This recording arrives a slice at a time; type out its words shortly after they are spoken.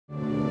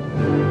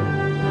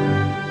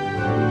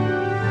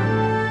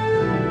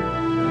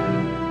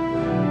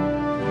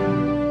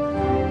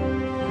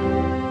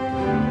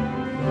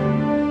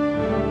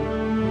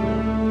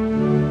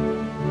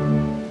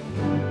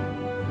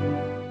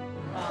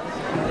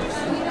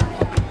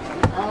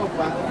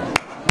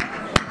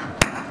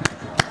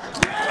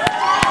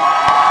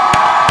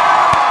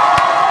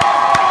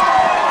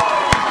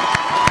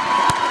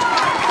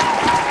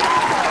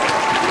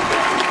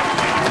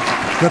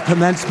the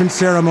commencement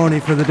ceremony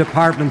for the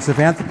departments of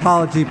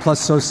Anthropology plus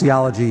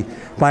Sociology,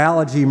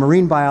 Biology,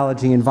 Marine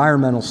Biology,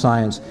 Environmental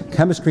Science,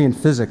 Chemistry and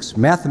Physics,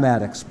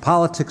 Mathematics,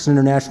 Politics and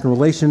International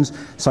Relations,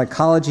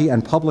 Psychology,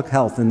 and Public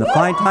Health in the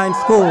Feinstein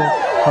School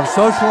of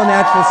Social and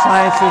Natural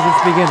Sciences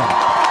is beginning.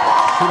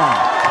 Sit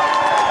down.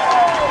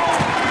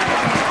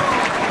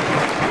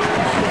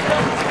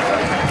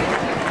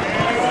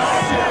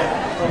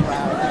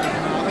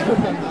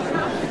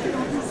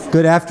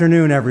 Good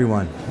afternoon,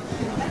 everyone.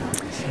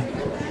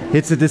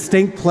 It's a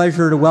distinct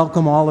pleasure to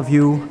welcome all of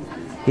you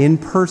in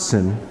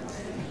person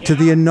to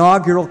the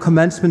inaugural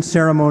commencement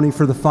ceremony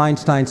for the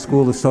Feinstein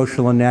School of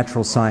Social and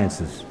Natural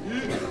Sciences.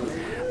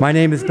 My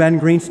name is Ben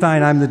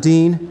Greenstein. I'm the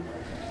Dean,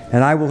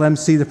 and I will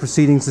MC the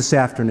proceedings this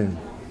afternoon.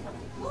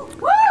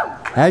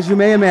 As you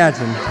may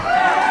imagine,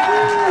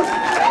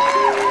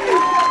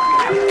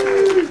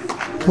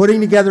 putting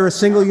together a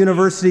single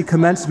university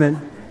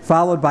commencement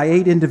followed by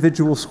 8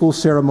 individual school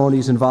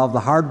ceremonies involved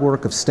the hard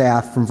work of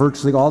staff from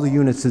virtually all the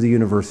units of the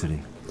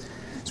university.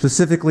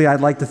 Specifically,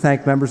 I'd like to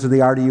thank members of the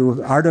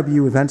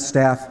RWU event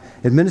staff,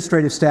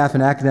 administrative staff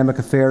and academic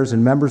affairs,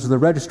 and members of the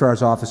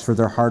registrar's office for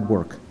their hard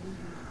work.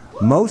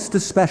 Most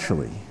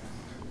especially,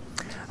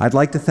 I'd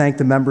like to thank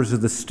the members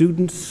of the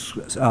Students'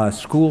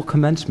 School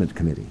Commencement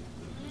Committee.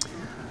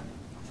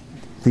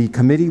 The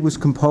committee was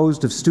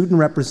composed of student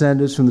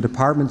representatives from the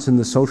departments in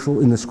the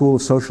School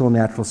of Social and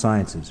Natural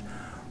Sciences.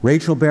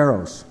 Rachel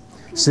Barrows,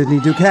 Sydney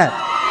Duquette,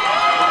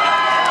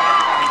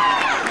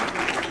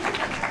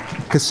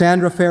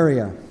 Cassandra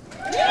Feria,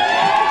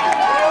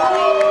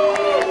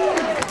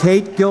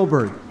 Kate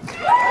Gilbert,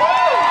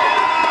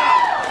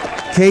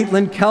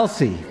 Caitlin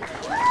Kelsey,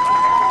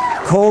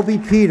 Colby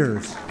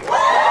Peters,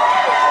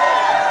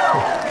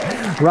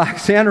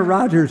 Roxana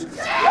Rogers,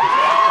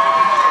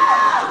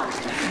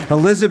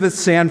 Elizabeth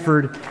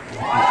Sanford,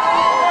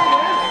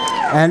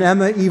 and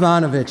Emma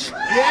Ivanovich,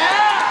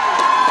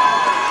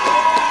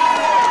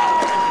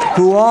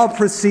 who all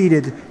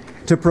proceeded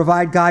to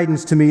provide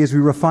guidance to me as we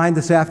refined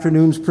this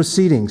afternoon's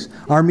proceedings.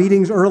 Our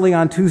meetings early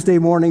on Tuesday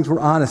mornings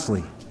were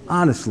honestly,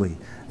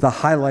 the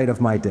highlight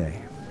of my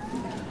day.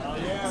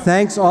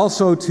 Thanks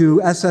also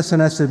to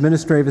SS&S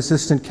Administrative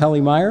Assistant Kelly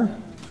Meyer.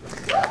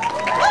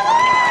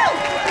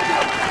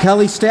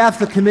 Kelly staffed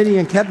the committee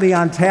and kept me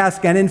on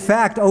task, and in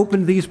fact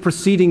opened these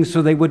proceedings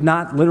so they would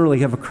not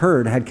literally have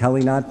occurred had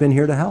Kelly not been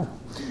here to help.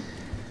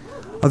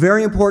 A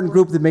very important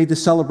group that made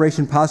this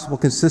celebration possible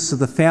consists of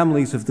the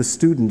families of the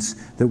students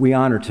that we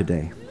honor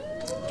today.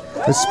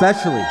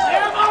 Especially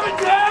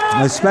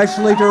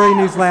during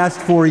these last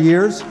 4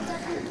 years,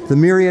 the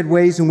myriad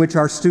ways in which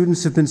our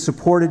students have been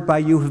supported by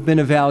you have been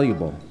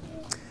invaluable.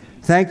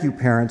 Thank you,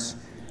 parents,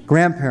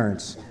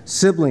 grandparents,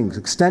 siblings,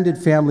 extended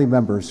family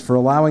members, for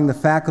allowing the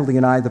faculty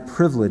and I the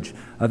privilege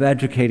of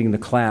educating the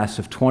class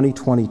of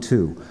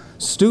 2022.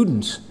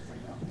 Students,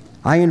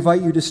 I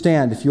invite you to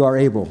stand if you are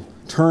able.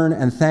 Turn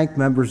and thank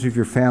members of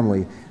your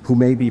family who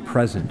may be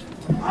present.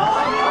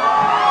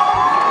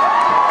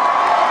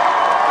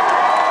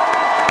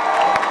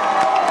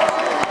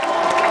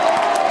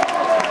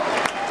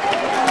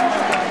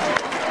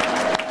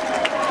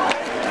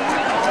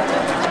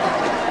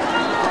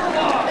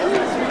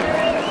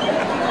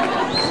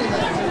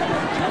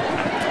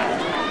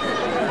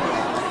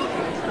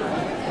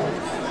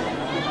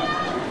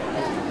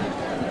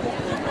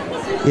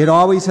 It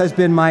always has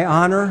been my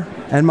honor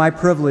and my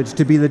privilege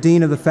to be the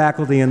Dean of the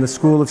Faculty in the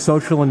School of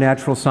Social and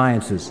Natural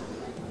Sciences.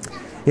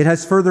 It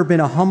has further been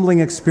a humbling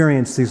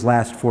experience these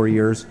last 4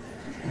 years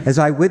as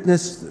I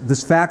witnessed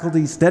this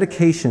faculty's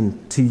dedication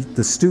to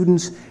the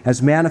students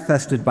as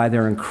manifested by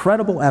their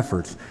incredible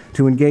efforts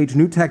to engage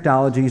new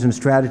technologies and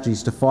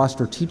strategies to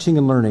foster teaching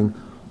and learning,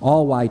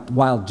 all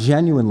while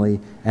genuinely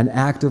and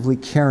actively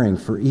caring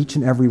for each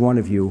and every one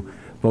of you,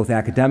 both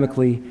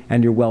academically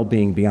and your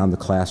well-being beyond the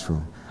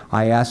classroom.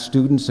 I ask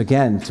students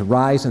again to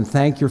rise and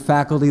thank your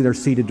faculty. They're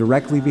seated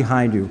directly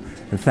behind you,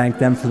 and thank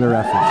them for their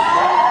efforts.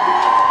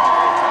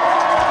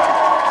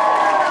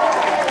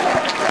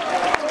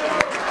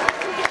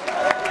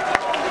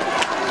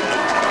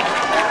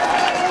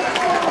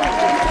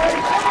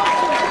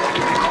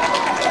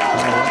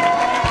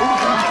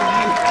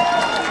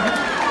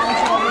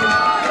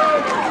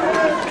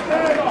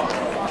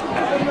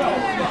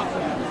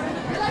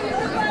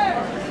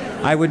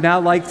 I would now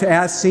like to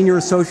ask Senior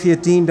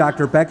Associate Dean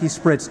Dr. Becky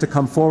Spritz to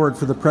come forward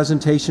for the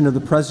presentation of the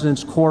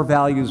President's Core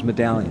Values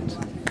Medallions.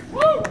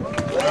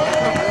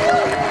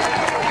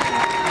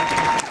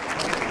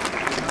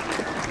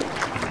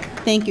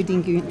 Thank you,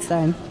 Dean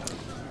Greenstein.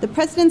 The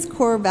President's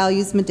Core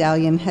Values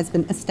Medallion has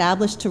been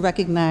established to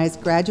recognize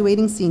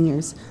graduating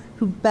seniors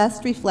who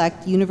best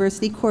reflect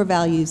university core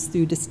values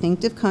through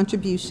distinctive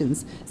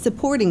contributions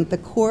supporting the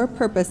core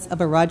purpose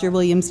of a Roger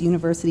Williams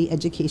University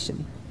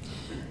education: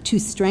 to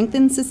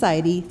strengthen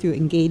society through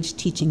engaged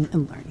teaching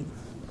and learning.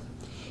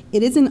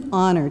 It is an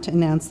honor to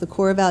announce the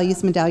Core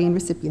Values Medallion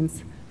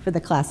recipients for the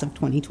class of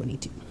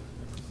 2022.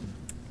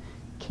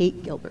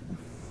 Kate Gilbert.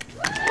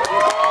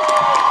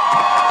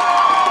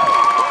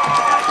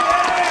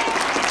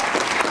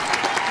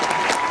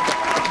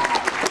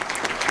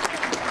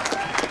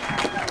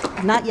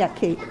 Not yet,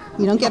 Kate.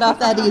 You don't get off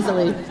that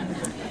easily.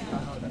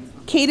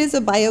 Kate is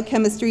a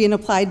biochemistry and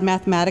applied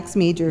mathematics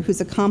major whose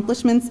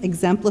accomplishments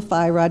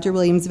exemplify Roger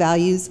Williams'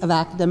 values of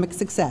academic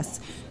success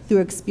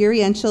through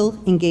experiential,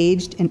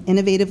 engaged, and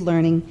innovative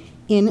learning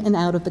in and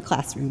out of the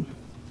classroom.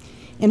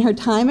 In her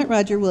time at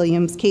Roger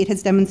Williams, Kate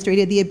has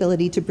demonstrated the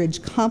ability to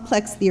bridge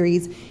complex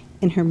theories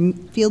in her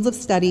fields of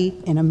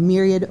study in a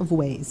myriad of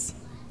ways.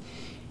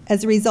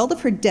 As a result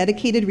of her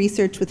dedicated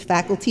research with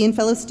faculty and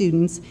fellow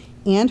students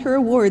and her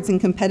awards in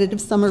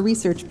competitive summer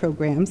research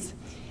programs,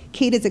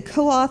 Kate is a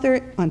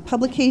co-author on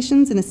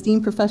publications in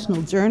esteemed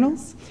professional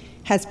journals,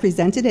 has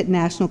presented at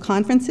national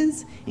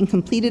conferences, and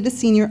completed a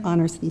senior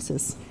honors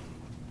thesis.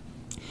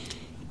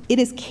 It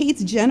is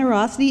Kate's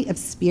generosity of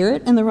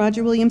spirit in the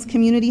Roger Williams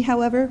community,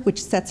 however,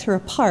 which sets her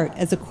apart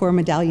as a Core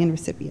Medallion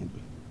recipient.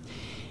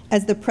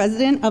 As the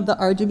president of the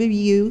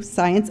RWU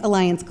Science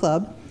Alliance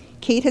Club,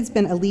 Kate has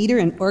been a leader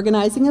in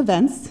organizing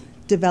events,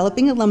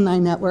 developing alumni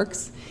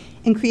networks,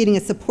 and creating a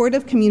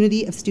supportive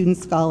community of student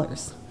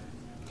scholars.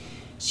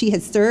 She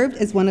has served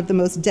as one of the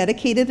most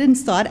dedicated and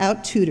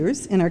sought-out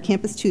tutors in our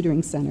campus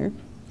tutoring center.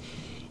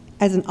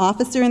 As an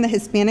officer in the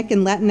Hispanic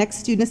and Latinx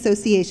Student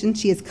Association,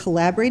 she has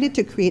collaborated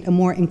to create a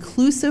more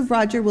inclusive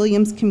Roger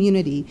Williams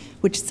community,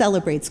 which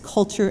celebrates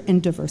culture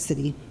and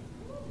diversity.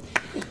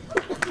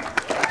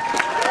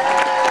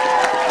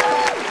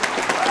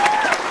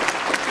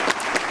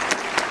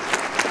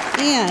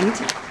 And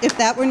if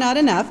that were not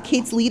enough,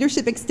 Kate's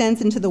leadership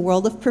extends into the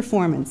world of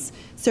performance,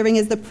 serving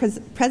as the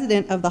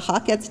president of the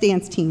Hawkettes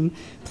dance team,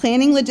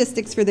 planning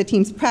logistics for the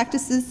team's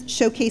practices,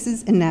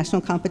 showcases, and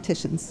national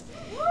competitions.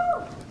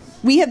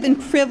 We have been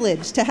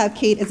privileged to have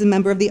Kate as a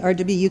member of the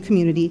RWU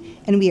community,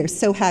 and we are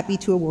so happy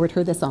to award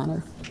her this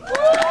honor.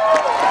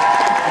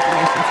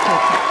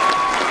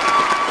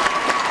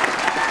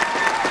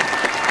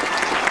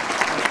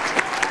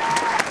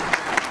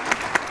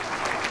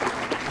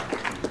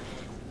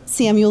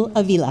 Samuel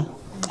Avila.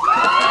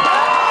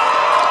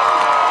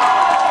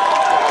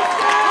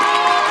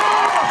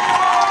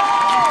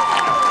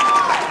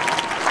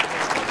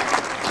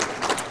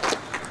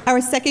 Our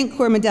second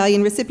Core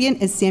Medallion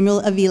recipient is Samuel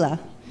Avila.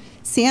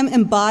 Sam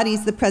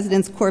embodies the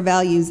President's core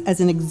values as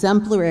an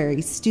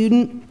exemplary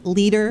student,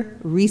 leader,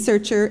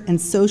 researcher,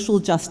 and social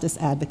justice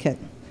advocate.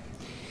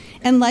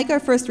 And like our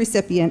first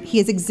recipient, he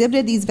has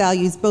exhibited these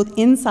values both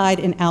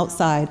inside and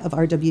outside of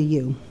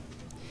RWU.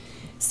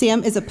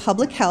 Sam is a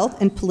public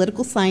health and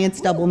political science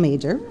double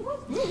major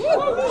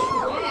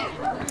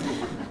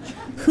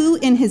who,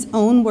 in his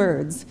own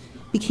words,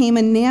 became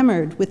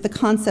enamored with the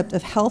concept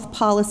of health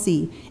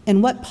policy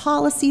and what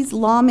policies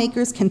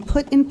lawmakers can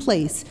put in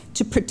place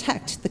to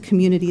protect the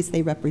communities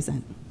they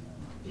represent.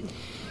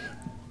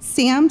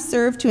 Sam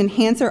served to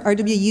enhance our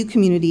RWU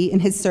community in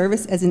his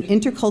service as an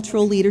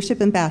intercultural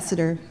leadership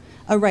ambassador,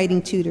 a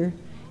writing tutor,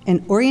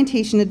 an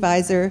orientation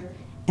advisor,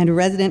 and a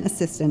resident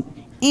assistant,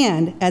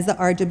 and as the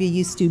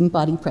RWU student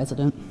body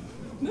president.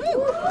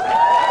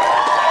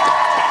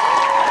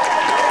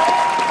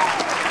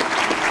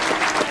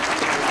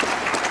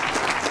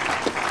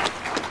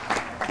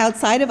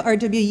 Outside of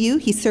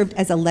RWU, he served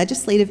as a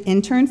legislative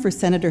intern for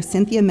Senator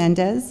Cynthia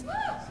Mendez,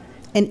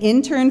 an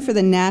intern for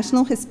the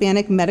National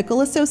Hispanic Medical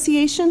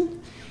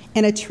Association,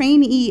 and a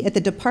trainee at the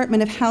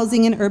Department of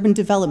Housing and Urban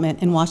Development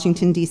in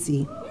Washington,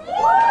 D.C.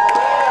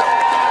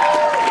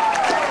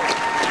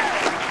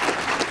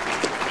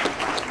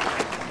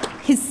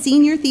 His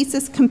senior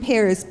thesis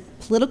compares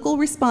political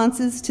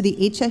responses to the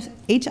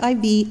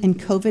HIV and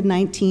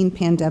COVID-19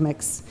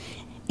 pandemics.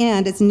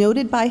 And as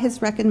noted by his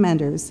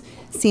recommenders,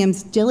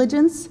 Sam's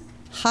diligence,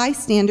 high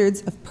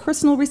standards of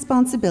personal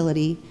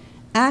responsibility,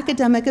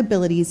 academic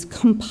abilities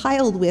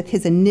compiled with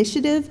his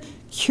initiative,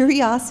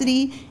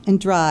 curiosity, and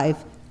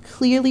drive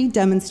clearly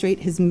demonstrate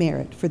his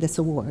merit for this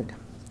award.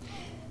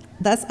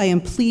 Thus, I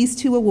am pleased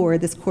to award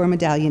this Core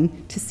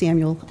Medallion to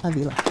Samuel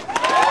Avila.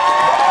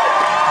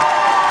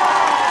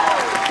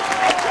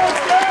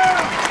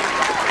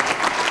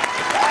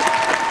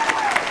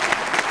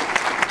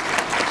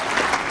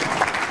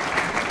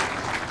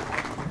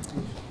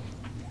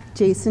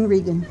 Jason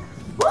Regan.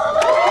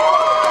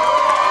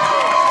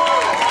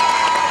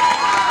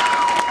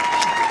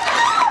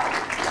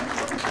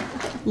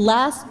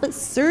 Last but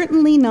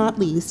certainly not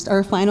least,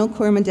 our final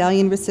Core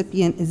Medallion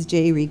recipient is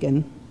Jay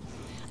Regan.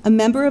 A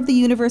member of the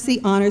University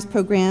Honors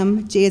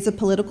Program, Jay is a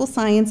political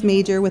science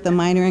major with a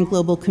minor in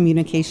global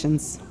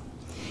communications.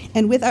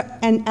 And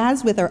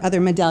as with our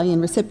other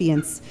medallion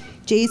recipients,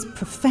 Jay's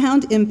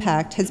profound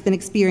impact has been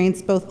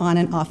experienced both on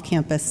and off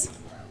campus.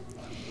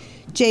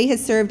 Jay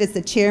has served as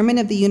the chairman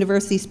of the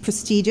university's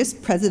prestigious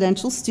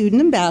presidential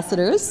student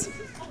ambassadors,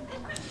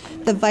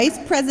 the vice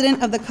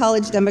president of the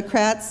College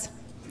Democrats,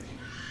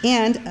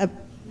 and a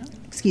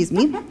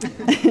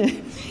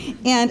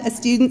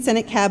student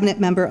senate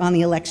cabinet member on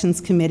the elections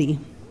committee.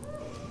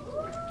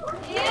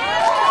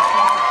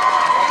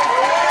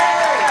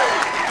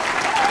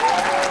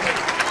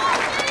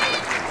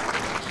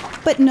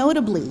 But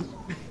notably,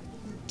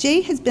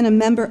 Jay has been a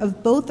member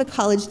of both the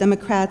College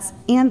Democrats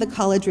and the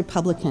College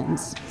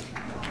Republicans.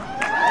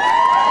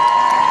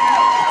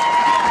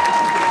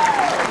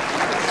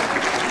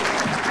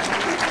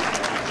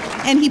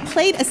 And he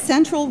played a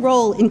central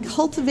role in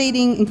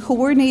cultivating and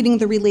coordinating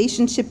the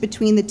relationship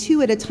between the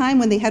two at a time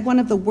when they had one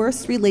of the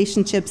worst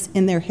relationships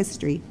in their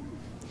history.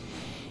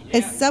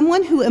 As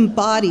someone who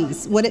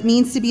embodies what it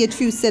means to be a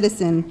true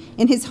citizen,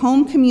 in his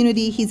home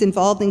community, he's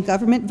involved in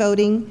government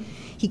voting.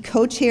 He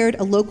co-chaired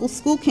a local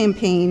school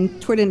campaign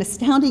toward an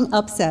astounding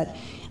upset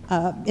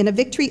in a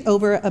victory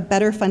over a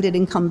better-funded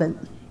incumbent.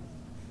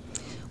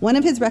 One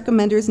of his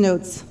recommenders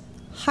notes,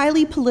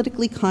 highly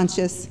politically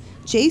conscious,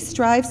 Jay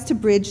strives to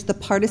bridge the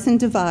partisan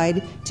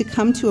divide to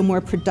come to a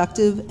more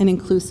productive and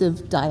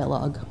inclusive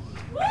dialogue.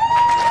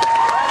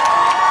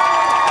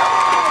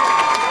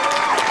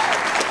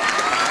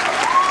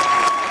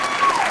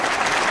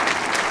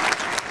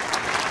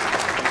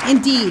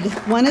 Indeed,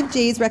 one of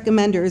Jay's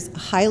recommenders, a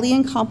highly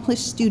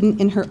accomplished student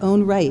in her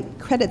own right,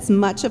 credits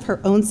much of her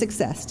own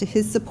success to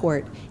his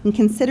support and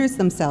considers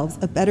themselves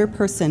a better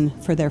person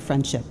for their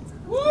friendship.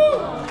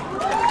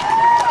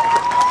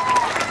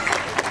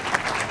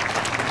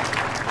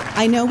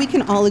 I know we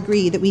can all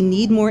agree that we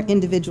need more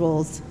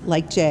individuals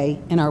like Jay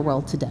in our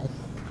world today.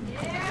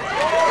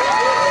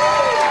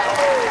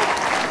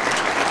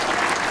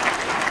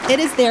 It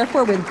is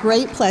therefore with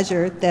great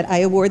pleasure that I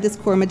award this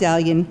Corps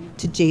Medallion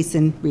to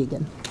Jason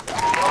Regan.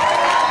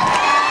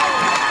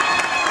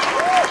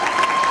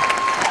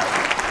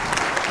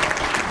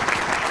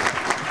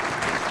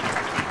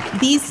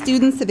 These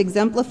students have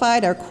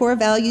exemplified our core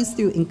values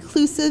through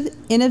inclusive,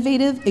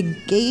 innovative,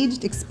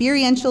 engaged,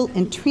 experiential,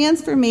 and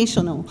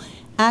transformational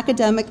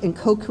academic and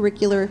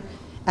co-curricular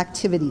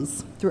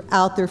activities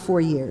throughout their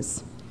 4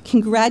 years.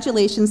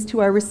 Congratulations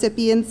to our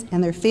recipients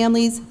and their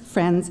families,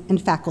 friends,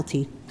 and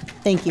faculty.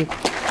 Thank you.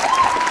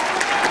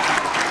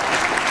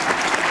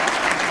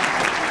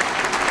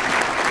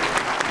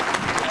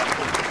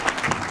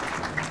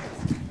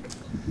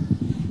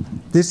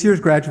 This year's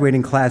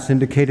graduating class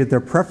indicated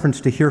their preference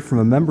to hear from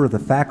a member of the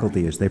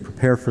faculty as they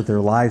prepare for their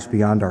lives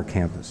beyond our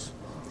campus.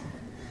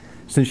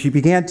 Since she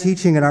began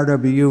teaching at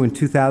RWU in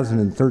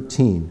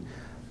 2013,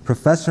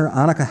 Professor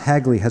Annika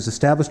Hagley has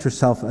established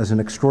herself as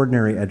an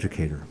extraordinary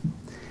educator.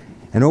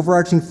 An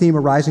overarching theme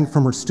arising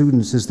from her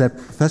students is that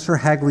Professor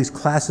Hagley's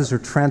classes are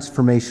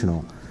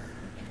transformational.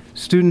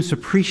 Students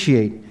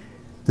appreciate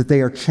that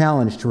they are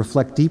challenged to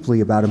reflect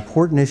deeply about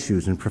important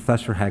issues in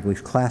Professor Hagley's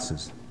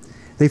classes.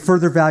 They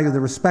further value the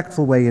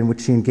respectful way in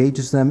which she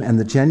engages them and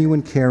the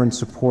genuine care and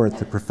support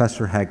that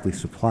Professor Hagley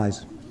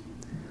supplies.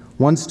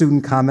 One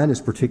student comment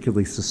is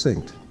particularly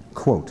succinct,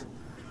 quote,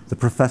 "The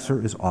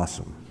professor is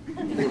awesome."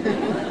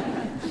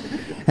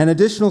 And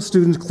additional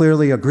students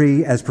clearly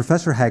agree, as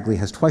Professor Hagley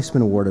has twice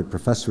been awarded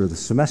Professor of the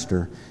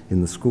Semester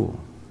in the school.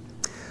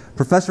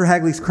 Professor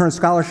Hagley's current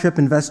scholarship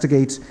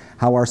investigates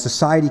how our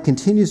society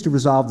continues to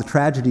resolve the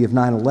tragedy of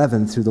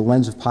 9/11 through the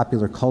lens of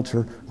popular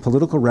culture,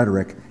 political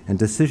rhetoric, and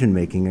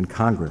decision-making in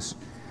Congress.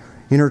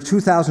 In her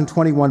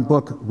 2021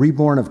 book,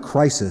 Reborn of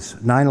Crisis,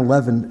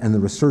 9/11 and the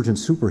Resurgent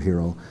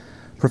Superhero,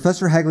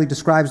 Professor Hagley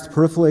describes the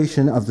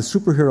proliferation of the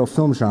superhero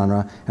film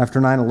genre after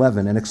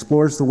 9/11 and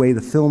explores the way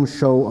the films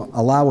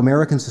allow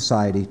American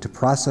society to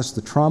process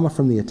the trauma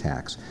from the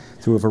attacks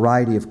through a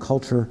variety of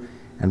culture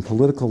and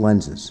political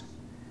lenses.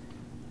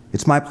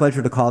 It's my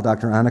pleasure to call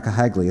Dr. Annika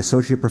Hagley,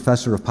 Associate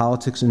Professor of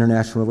Politics and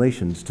International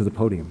Relations, to the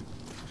podium.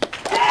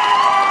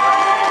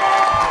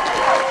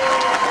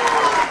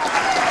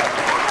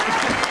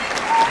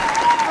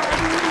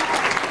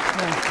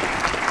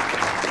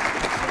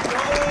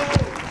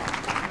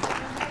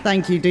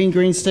 Thank you, Dean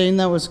Greenstein.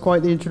 That was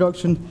quite the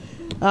introduction.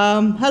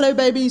 Hello,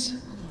 babies.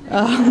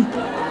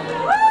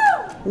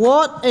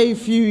 What a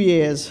few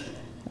years.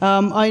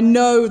 I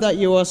know that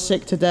you are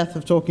sick to death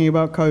of talking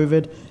about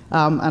COVID,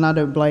 and I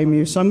don't blame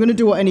you. So I'm going to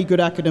do what any good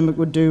academic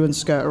would do and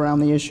skirt around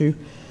the issue.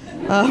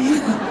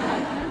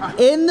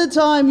 In the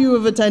time you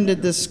have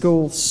attended this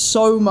school,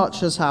 so much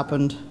has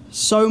happened,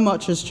 so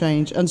much has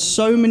changed, and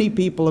so many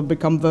people have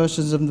become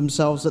versions of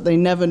themselves that they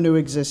never knew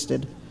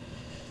existed.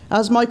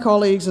 As my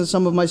colleagues and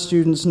some of my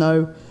students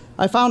know,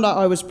 I found out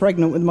I was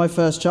pregnant with my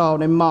first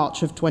child in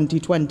March of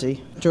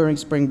 2020 during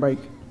spring break.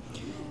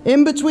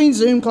 In between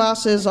Zoom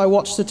classes, I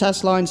watched the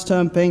test lines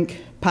turn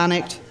pink,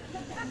 panicked,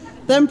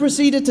 then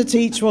proceeded to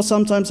teach while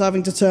sometimes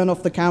having to turn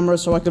off the camera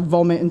so I could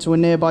vomit into a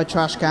nearby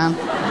trash can.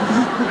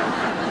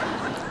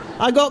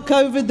 I got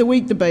COVID the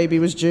week the baby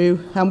was due,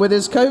 and with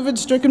his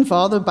COVID-stricken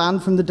father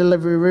banned from the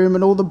delivery room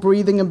and all the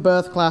breathing and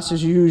birth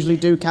classes you usually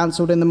do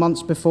cancelled in the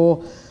months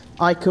before,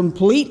 I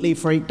completely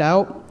freaked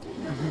out,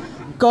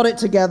 got it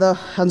together,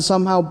 and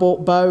somehow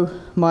brought Bo,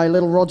 my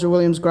little Roger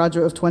Williams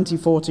graduate of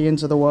 2040,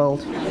 into the world.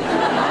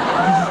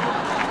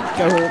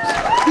 Go Hawks.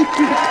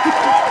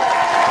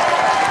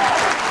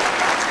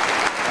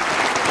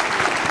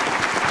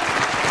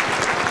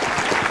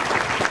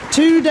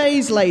 2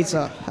 days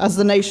later, as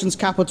the nation's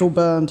capital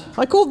burned,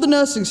 I called the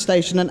nursing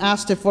station and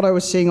asked if what I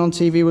was seeing on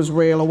TV was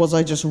real or was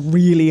I just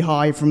really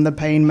high from the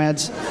pain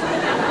meds.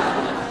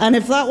 And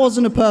if that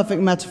wasn't a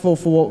perfect metaphor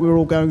for what we were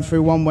all going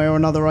through one way or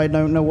another, I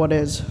don't know what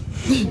is.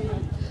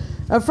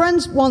 A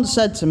friend once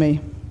said to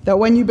me that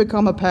when you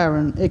become a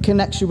parent, it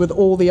connects you with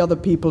all the other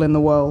people in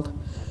the world.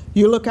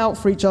 You look out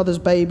for each other's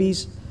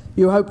babies.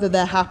 You hope that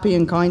they're happy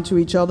and kind to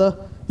each other.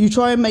 You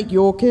try and make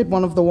your kid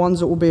one of the ones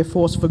that will be a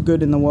force for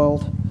good in the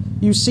world.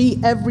 You see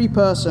every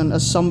person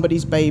as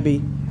somebody's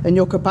baby, and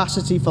your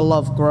capacity for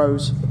love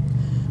grows.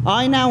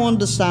 I now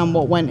understand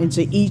what went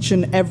into each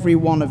and every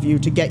one of you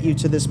to get you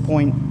to this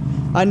point.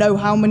 I know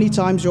how many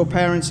times your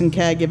parents and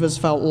caregivers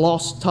felt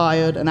lost,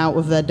 tired, and out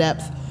of their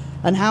depth,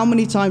 and how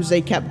many times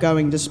they kept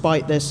going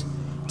despite this,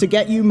 to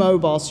get you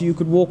mobile so you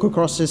could walk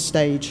across this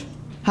stage.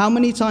 How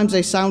many times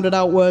they sounded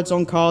out words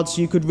on cards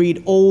so you could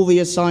read all the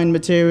assigned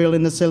material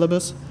in the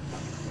syllabus.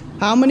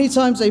 How many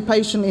times they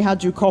patiently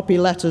had you copy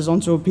letters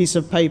onto a piece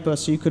of paper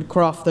so you could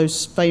craft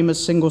those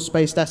famous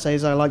single-spaced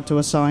essays I like to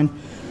assign.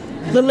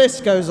 The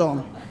list goes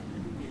on.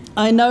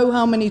 I know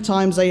how many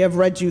times they have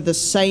read you the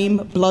same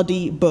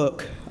bloody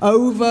book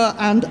over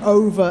and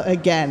over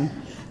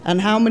again,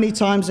 and how many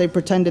times they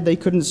pretended they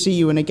couldn't see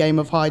you in a game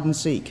of hide and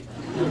seek.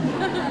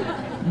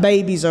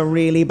 Babies are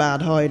really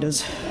bad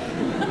hiders.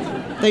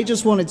 They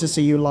just wanted to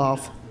see you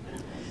laugh.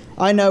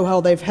 I know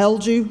how they've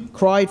held you,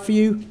 cried for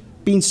you,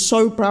 been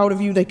so proud of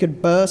you they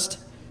could burst,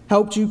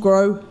 helped you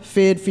grow,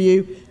 feared for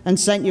you, and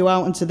sent you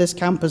out into this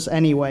campus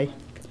anyway.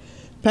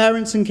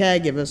 Parents and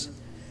caregivers,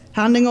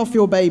 handing off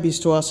your babies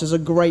to us is a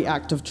great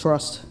act of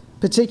trust,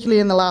 particularly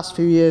in the last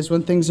few years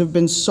when things have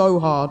been so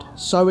hard,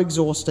 so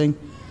exhausting,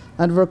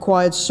 and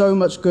required so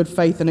much good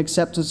faith and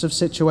acceptance of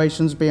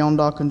situations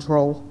beyond our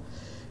control.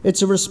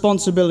 It's a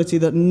responsibility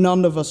that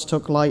none of us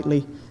took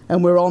lightly,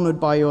 and we're honored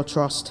by your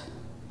trust.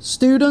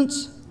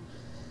 Students,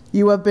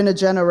 you have been a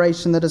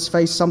generation that has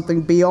faced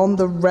something beyond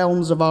the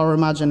realms of our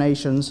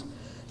imaginations.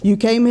 You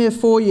came here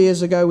 4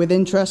 years ago with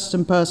interests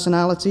and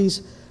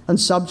personalities and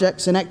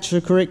subjects and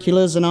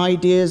extracurriculars and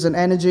ideas and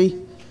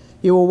energy.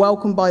 You were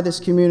welcomed by this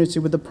community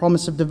with the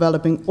promise of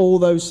developing all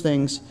those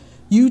things.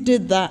 You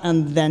did that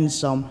and then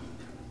some.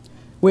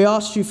 We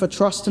asked you for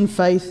trust and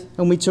faith,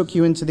 and we took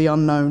you into the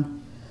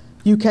unknown.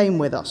 You came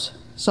with us.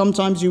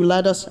 Sometimes you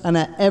led us, and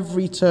at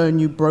every turn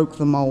you broke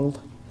the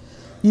mold.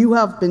 You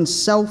have been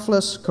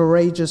selfless,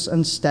 courageous,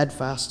 and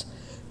steadfast.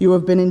 You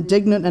have been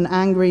indignant and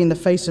angry in the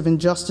face of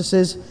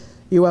injustices.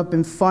 You have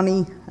been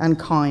funny and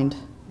kind.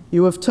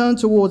 You have turned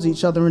towards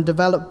each other and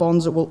developed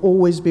bonds that will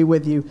always be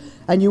with you,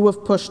 and you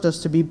have pushed us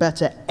to be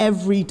better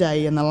every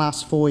day in the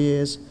last 4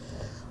 years.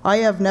 I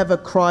have never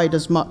cried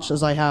as much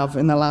as I have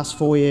in the last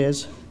 4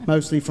 years,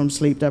 mostly from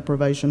sleep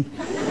deprivation.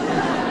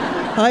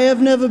 I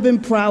have never been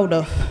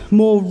prouder,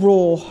 more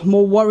raw,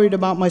 more worried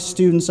about my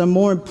students, and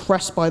more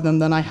impressed by them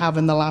than I have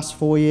in the last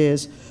 4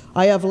 years.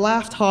 I have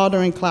laughed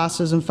harder in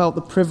classes and felt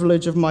the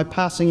privilege of my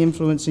passing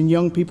influence in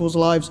young people's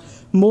lives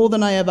more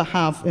than I ever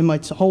have in my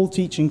whole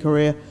teaching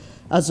career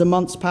as the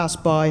months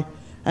passed by,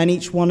 and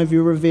each one of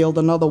you revealed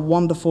another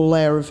wonderful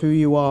layer of who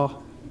you are.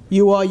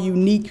 You are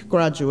unique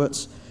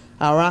graduates,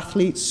 our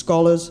athletes,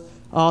 scholars,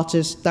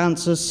 artists,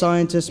 dancers,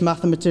 scientists,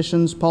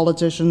 mathematicians,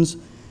 politicians,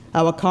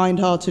 our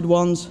kind-hearted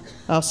ones,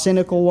 our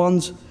cynical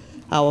ones,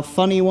 our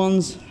funny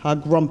ones, our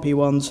grumpy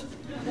ones,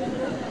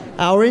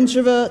 our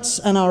introverts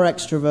and our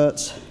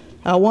extroverts,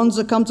 our ones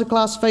that come to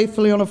class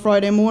faithfully on a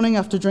Friday morning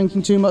after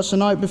drinking too much the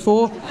night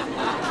before,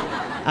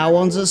 our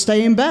ones that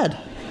stay in bed,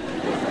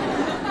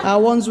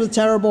 our ones with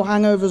terrible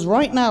hangovers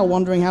right now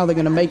wondering how they're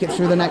going to make it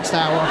through the next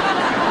hour.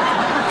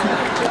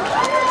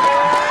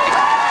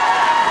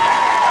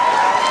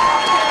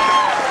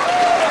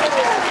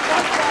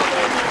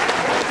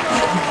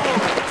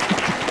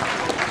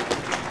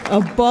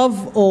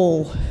 Above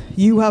all,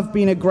 you have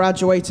been a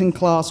graduating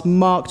class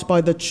marked by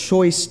the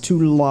choice to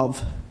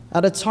love.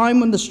 At a time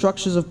when the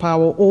structures of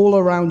power all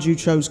around you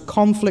chose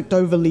conflict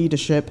over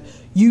leadership,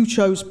 you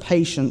chose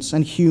patience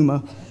and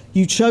humor.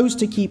 You chose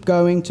to keep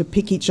going, to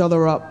pick each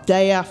other up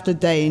day after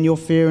day in your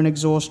fear and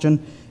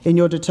exhaustion, in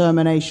your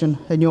determination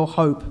and your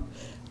hope.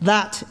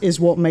 That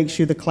is what makes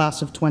you the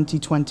class of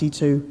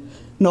 2022.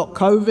 Not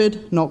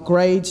COVID, not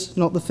grades,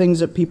 not the things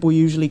that people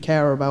usually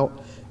care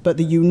about, but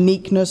the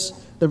uniqueness,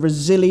 the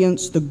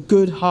resilience, the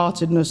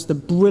good-heartedness, the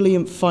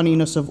brilliant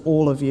funniness of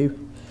all of you.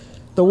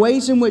 The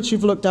ways in which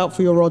you've looked out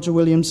for your Roger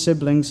Williams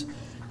siblings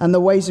and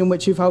the ways in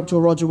which you've helped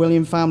your Roger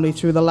Williams family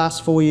through the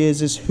last 4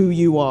 years is who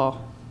you are.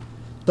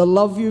 The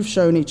love you've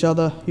shown each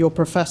other, your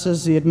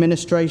professors, the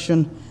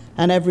administration,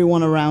 and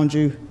everyone around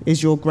you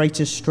is your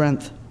greatest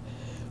strength.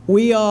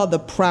 We are the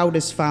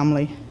proudest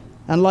family,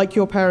 and like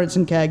your parents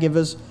and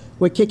caregivers,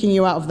 we're kicking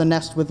you out of the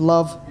nest with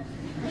love.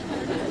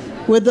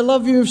 With the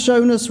love you have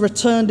shown us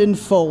returned in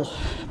full.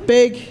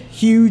 Big,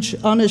 huge,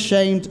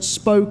 unashamed,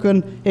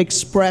 spoken,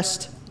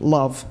 expressed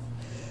love.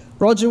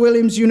 Roger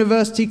Williams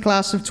University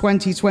Class of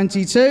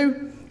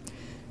 2022,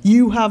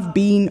 you have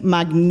been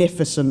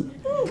magnificent.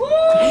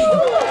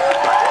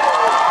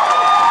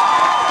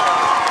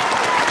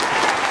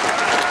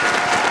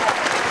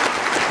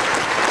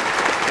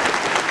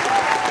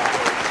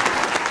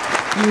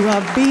 You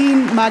have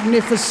been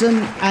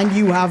magnificent and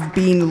you have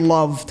been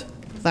loved.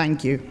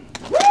 Thank you.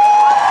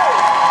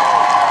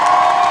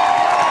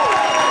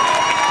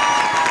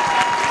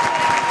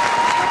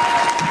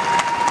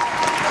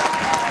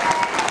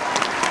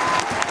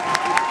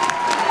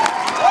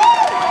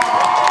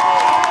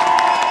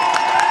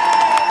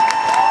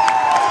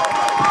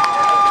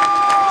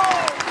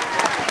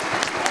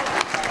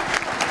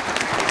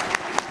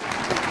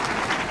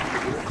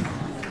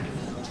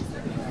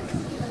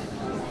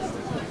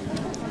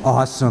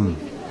 awesome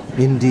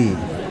indeed.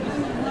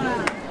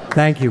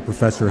 Thank you,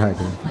 Professor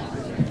Hagen.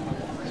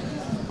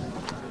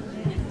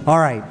 All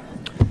right,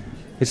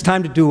 it's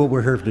time to do what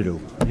we're here to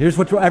do. Here's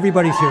what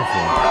everybody's here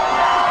for.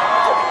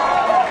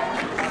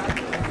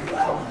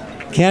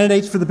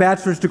 Candidates for the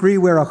bachelor's degree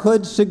wear a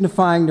hood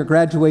signifying their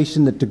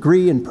graduation, the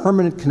degree, and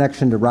permanent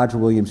connection to Roger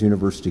Williams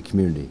University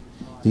community.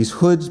 These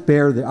hoods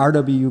bear the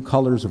RWU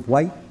colors of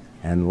white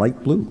and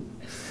light blue.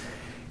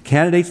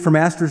 Candidates for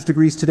master's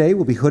degrees today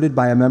will be hooded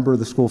by a member of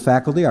the school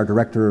faculty, our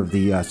director of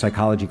the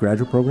psychology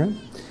graduate program,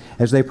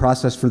 as they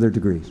process for their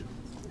degrees.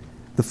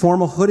 The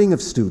formal hooding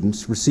of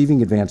students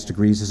receiving advanced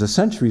degrees is a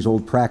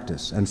centuries-old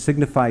practice and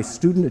signifies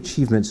student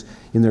achievements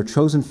in their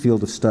chosen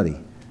field of study.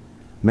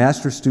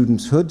 Master's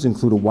students' hoods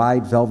include a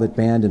wide velvet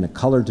band and a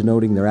color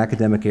denoting their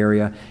academic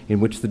area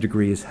in which the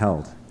degree is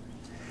held.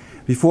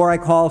 Before I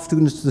call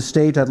students to the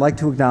stage, I'd like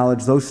to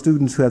acknowledge those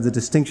students who have the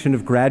distinction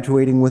of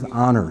graduating with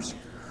honors.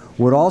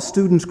 Would all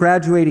students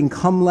graduating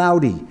cum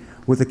laude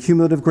with a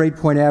cumulative grade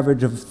point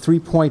average of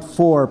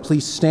 3.4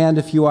 please stand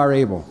if you are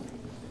able?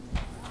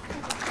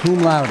 Cum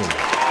laude.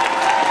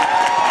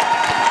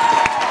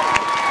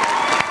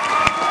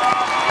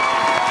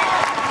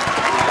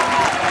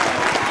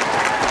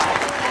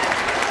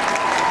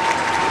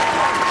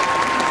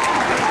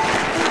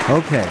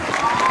 Okay.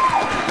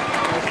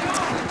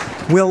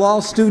 Will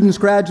all students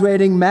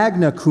graduating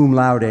magna cum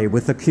laude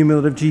with a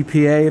cumulative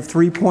GPA of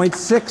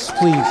 3.6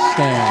 please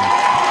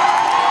stand?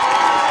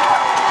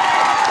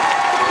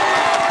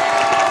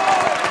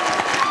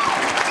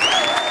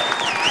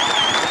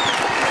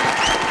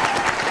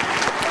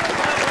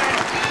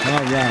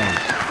 All right.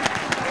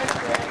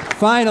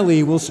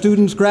 Finally, will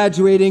students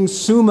graduating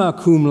summa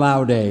cum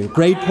laude,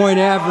 grade point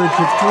average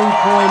of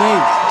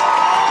 3.8?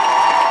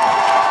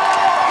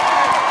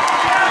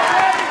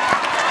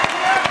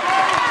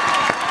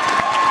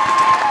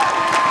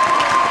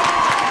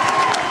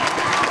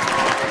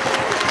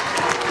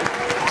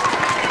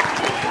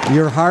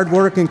 Your hard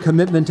work and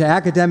commitment to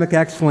academic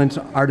excellence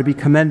are to be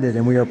commended,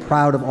 and we are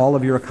proud of all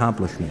of your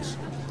accomplishments.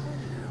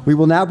 We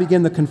will now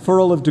begin the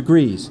conferral of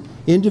degrees.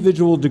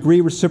 Individual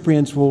degree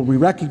recipients will be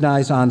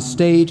recognized on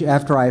stage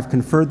after I have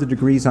conferred the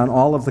degrees on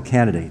all of the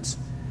candidates.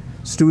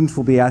 Students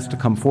will be asked to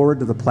come forward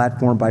to the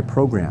platform by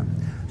program.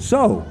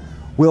 So,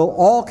 will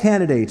all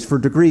candidates for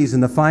degrees in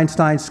the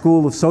Feinstein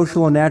School of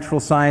Social and Natural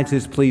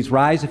Sciences please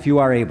rise if you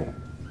are able?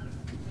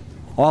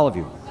 All of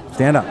you,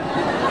 stand up.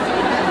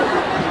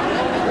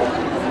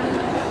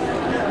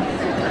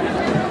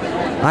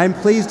 I'm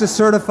pleased to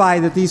certify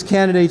that these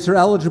candidates are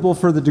eligible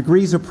for the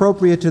degrees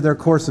appropriate to their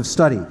course of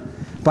study.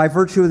 By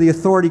virtue of the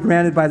authority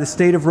granted by the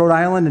State of Rhode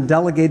Island and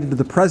delegated to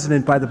the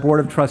President by the Board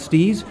of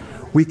Trustees,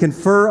 we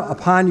confer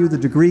upon you the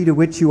degree to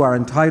which you are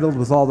entitled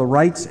with all the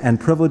rights and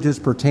privileges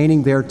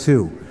pertaining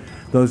thereto.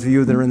 Those of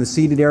you that are in the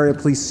seated area,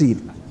 please seat.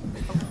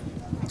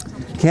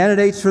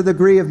 Candidates for the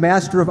degree of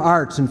Master of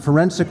Arts in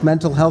Forensic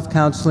Mental Health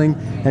Counseling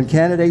and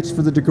candidates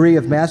for the degree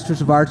of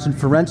Masters of Arts in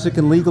Forensic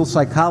and Legal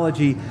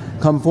Psychology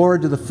come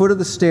forward to the foot of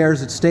the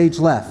stairs at stage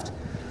left.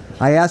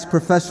 I ask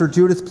Professor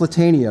Judith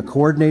Platania,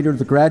 coordinator of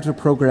the graduate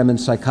program in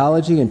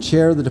psychology and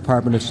chair of the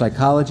Department of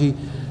Psychology,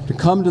 to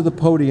come to the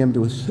podium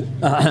to,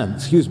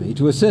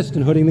 to assist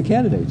in hooding the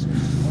candidates.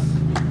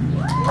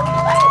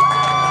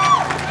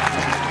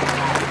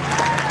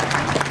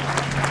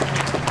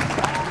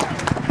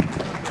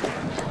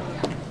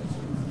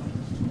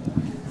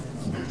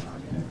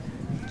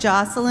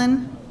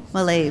 Jocelyn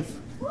Malave,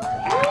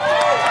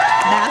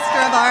 Master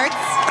of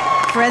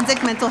Arts,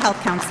 Forensic Mental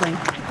Health Counseling.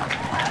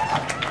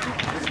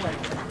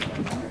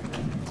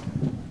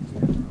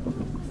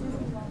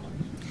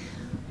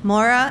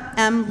 Maura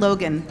M.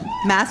 Logan,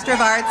 Master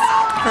of Arts,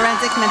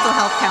 Forensic Mental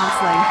Health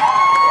Counseling.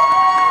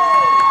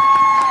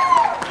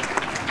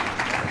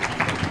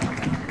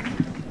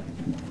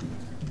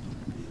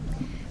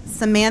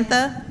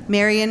 Samantha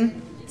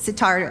Marion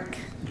Sitarek,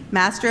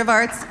 Master of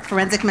Arts,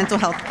 Forensic Mental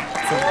Health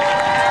Counseling.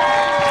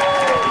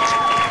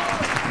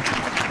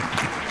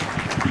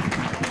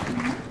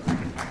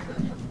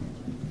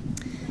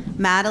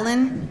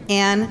 Madeline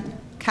Ann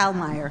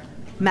Kalmeyer,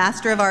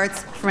 Master of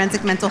Arts,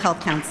 Forensic Mental Health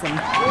Counseling.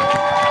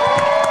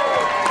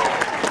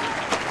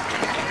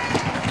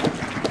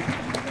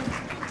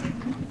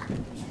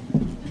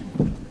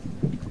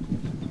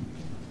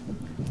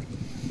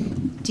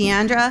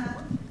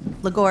 Deandra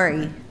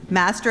Ligori,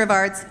 Master of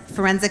Arts,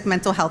 Forensic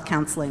Mental Health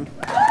Counseling.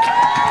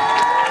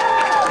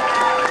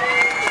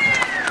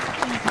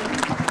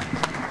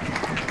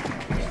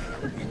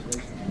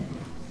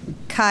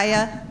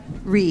 Kaya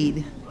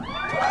Reed,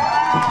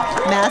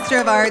 Master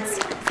of Arts,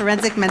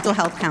 Forensic Mental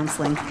Health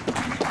Counseling.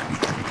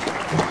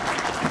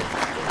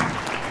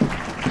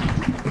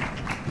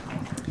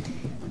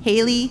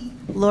 Haley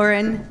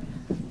Lauren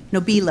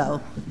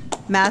Nobilo,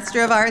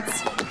 Master of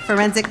Arts,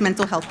 Forensic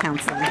Mental Health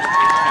Counseling.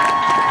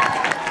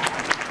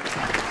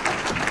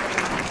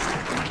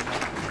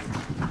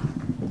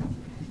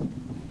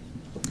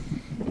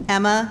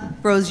 Emma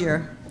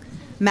Brosier,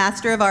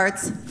 Master of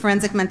Arts,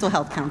 Forensic Mental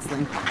Health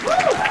Counseling.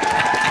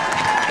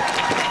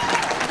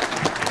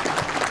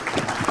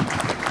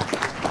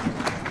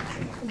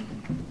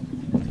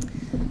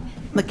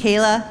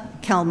 Michaela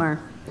Kelmer,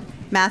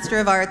 Master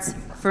of Arts,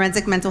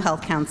 Forensic Mental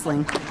Health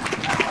Counseling.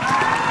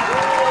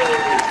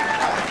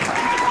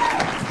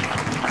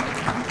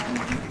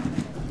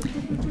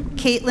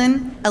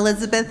 Caitlin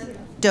Elizabeth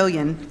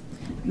Doyen,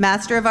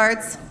 Master of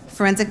Arts,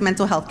 Forensic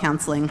Mental Health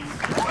Counseling.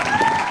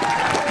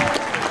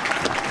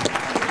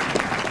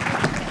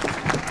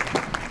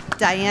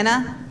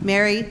 Diana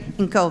Mary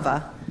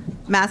Inkova,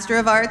 Master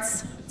of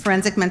Arts,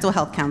 Forensic Mental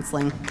Health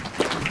Counseling.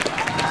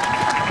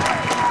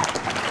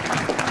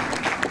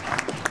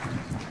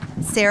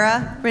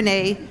 Sarah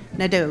Renee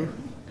Nadeau,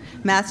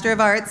 Master of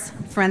Arts,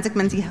 Forensic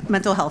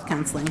Mental Health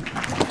Counseling.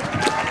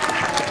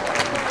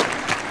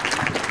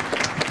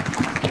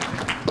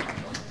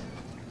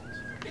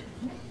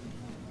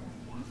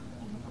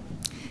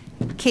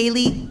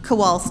 Kaylee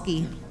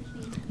Kowalski,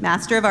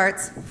 Master of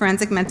Arts,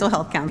 Forensic Mental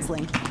Health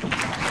Counseling.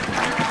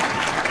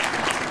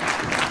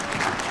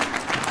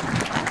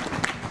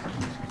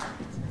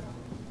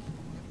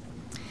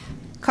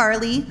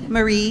 Carly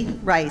Marie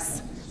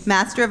Rice,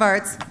 Master of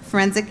Arts,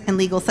 Forensic and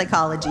Legal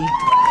Psychology.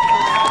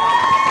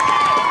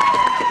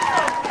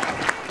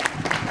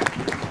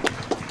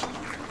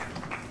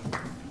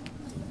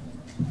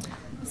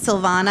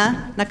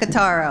 Silvana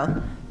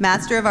Nakataro,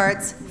 Master of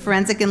Arts,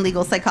 Forensic and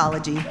Legal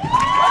Psychology.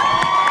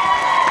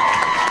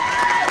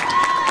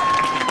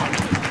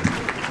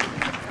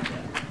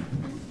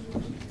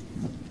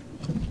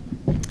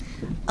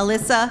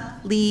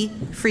 Alyssa Lee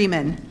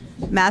Freeman,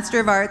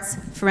 Master of Arts,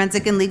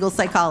 Forensic and Legal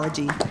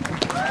Psychology.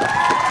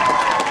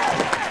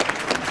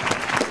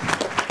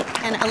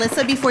 And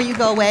Alyssa, before you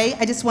go away,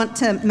 I just want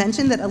to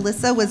mention that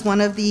Alyssa was one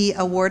of the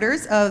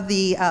awarders of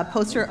the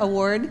poster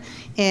award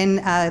in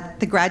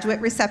the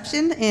graduate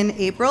reception in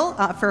April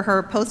for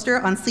her poster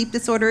on sleep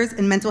disorders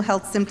and mental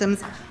health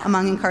symptoms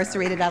among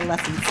incarcerated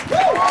adolescents.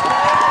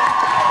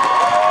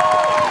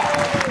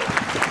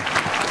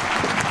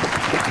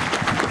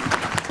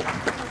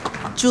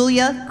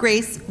 Julia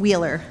Grace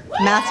Wheeler,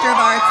 Master of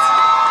Arts,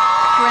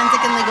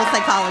 Forensic and Legal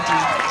Psychology.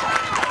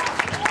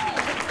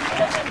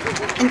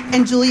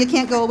 And Julia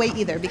can't go away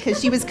either because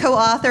she was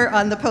co-author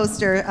on the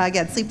poster,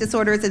 again, Sleep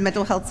Disorders and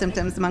Mental Health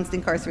Symptoms Amongst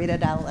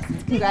Incarcerated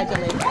Adolescents.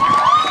 Congratulations.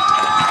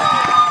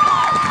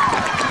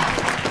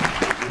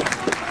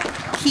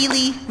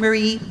 Keely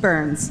Marie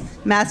Burns,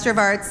 Master of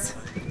Arts,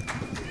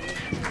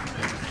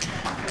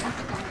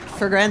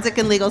 Forensic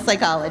and Legal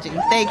Psychology.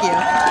 Thank you.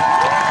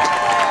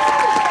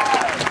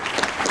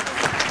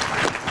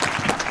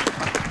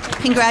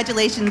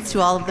 Congratulations to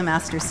all of the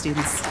master's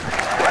students.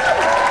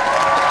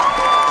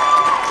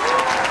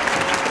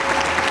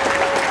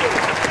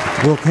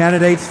 Will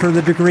candidates for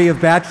the degree of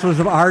Bachelor's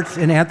of Arts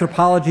in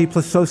Anthropology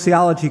plus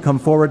Sociology come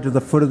forward to the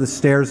foot of the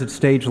stairs at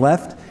stage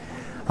left?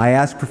 I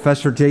ask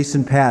Professor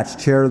Jason Patch,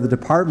 Chair of the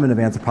Department of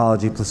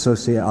Anthropology plus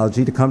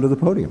Sociology, to come to the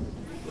podium.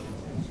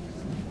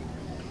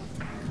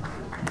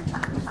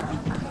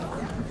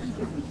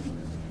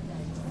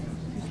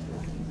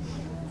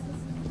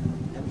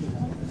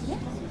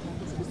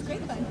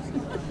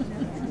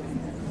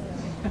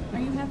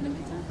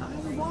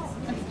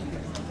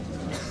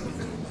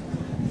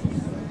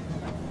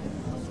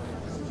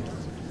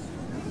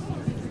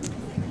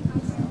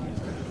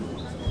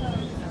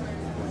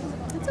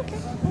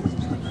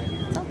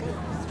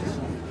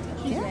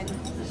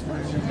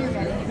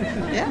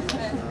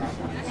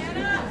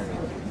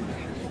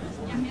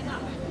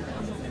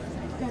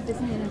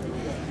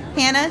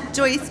 Hannah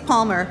Joyce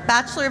Palmer,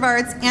 Bachelor of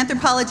Arts,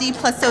 Anthropology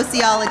plus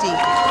Sociology,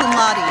 cum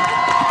laude.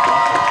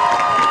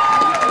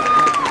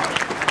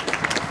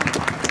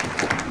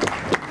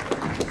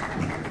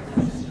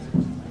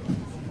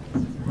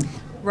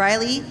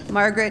 Riley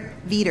Margaret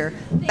Veeder,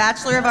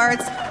 Bachelor of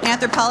Arts,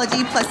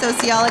 Anthropology plus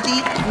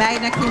Sociology,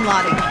 magna cum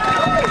laude.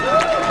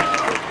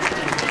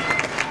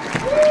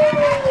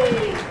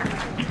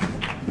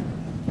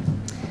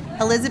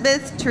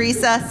 Elizabeth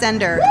Teresa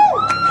Sender,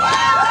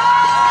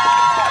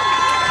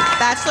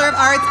 Bachelor of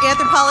Arts,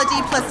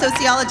 Anthropology plus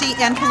Sociology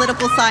and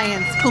Political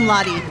Science, cum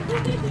laude.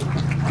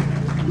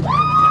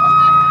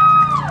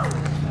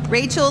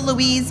 Rachel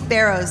Louise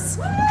Barrows,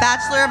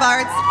 Bachelor of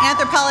Arts,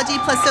 Anthropology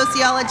plus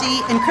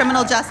Sociology and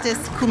Criminal Justice,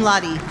 cum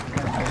laude.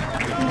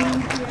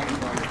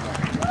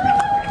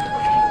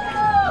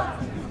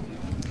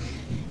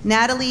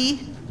 Natalie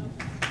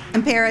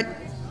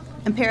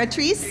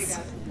Imperatrice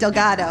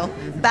Delgado,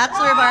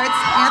 Bachelor of Arts,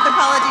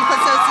 Anthropology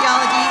plus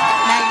Sociology,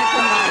 magna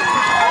cum laude.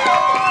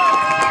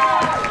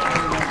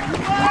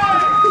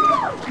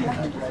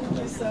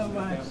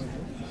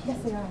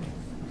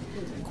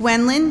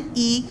 Gwendolyn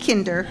E.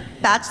 Kinder,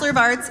 Bachelor of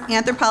Arts,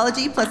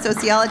 Anthropology plus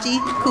Sociology,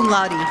 cum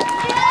laude.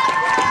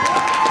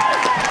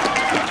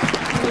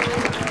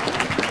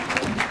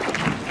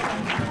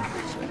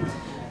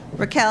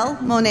 Raquel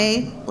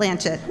Monet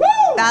Blanchett,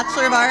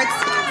 Bachelor of Arts,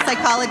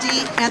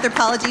 Psychology,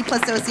 Anthropology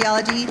plus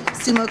Sociology,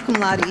 summa cum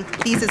laude,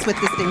 thesis with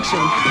distinction.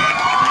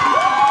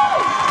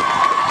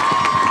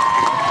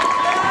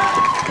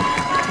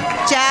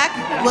 Jack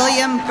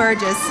William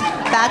Burgess,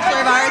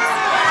 Bachelor of Arts,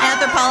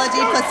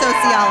 Anthropology plus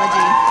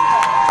Sociology.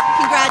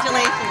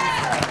 Congratulations.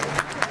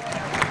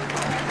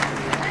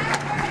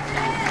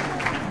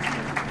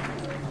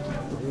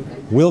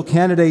 Will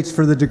candidates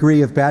for the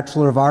degree of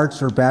Bachelor of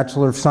Arts or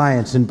Bachelor of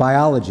Science in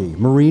Biology,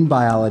 Marine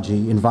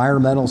Biology,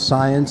 Environmental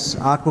Science,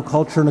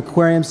 Aquaculture and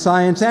Aquarium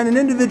Science, and an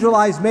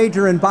individualized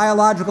major in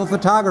Biological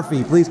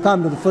Photography please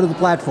come to the foot of the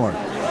platform?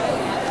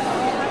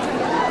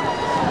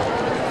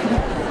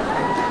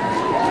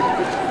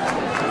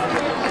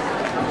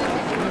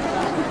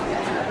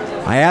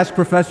 I ask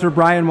Professor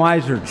Brian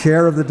Weiser,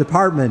 Chair of the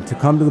Department, to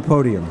come to the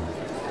podium.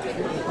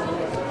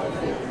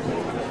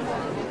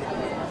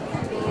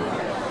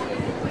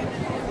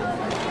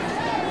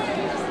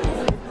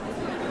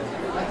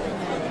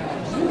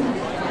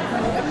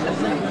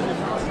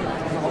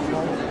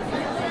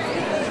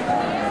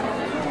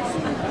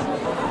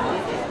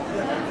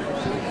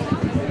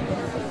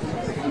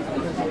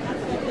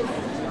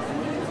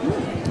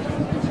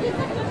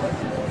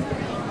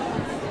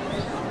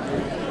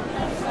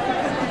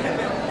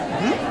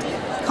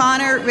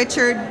 Connor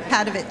Richard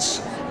Padovich,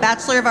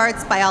 Bachelor of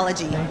Arts,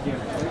 Biology. Thank you.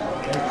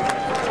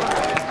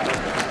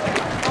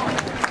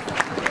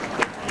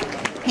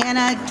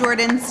 Hannah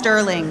Jordan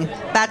Sterling,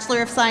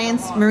 Bachelor of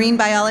Science, Marine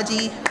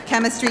Biology,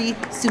 Chemistry,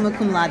 summa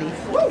cum laude.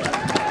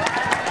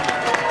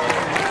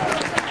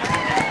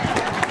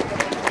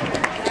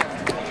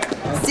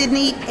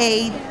 Sydney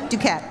A.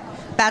 Duquette,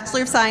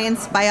 Bachelor of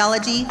Science,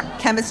 Biology,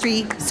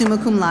 Chemistry, summa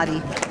cum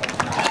laude.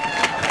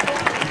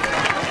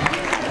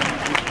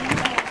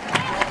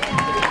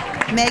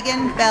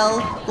 Megan Bell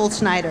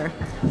Goldschneider,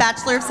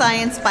 Bachelor of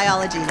Science,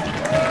 Biology.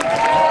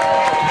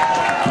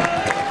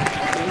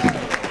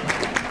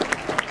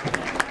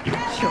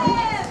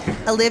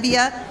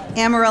 Olivia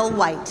Amaral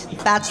White,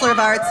 Bachelor of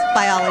Arts,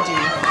 Biology.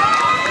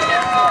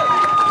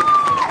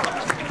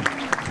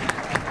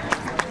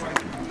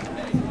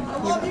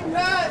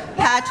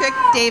 Patrick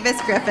Davis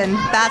Griffin,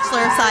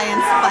 Bachelor of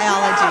Science,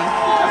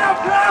 Biology.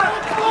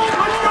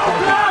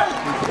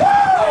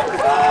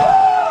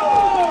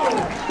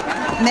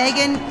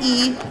 Megan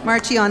E.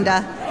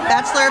 Marchionda,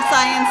 Bachelor of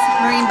Science,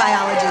 Marine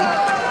Biology.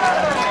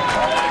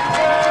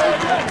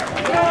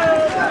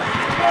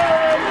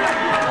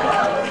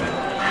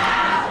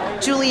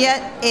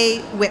 Juliet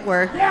A.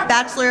 Whitwer,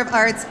 Bachelor of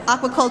Arts,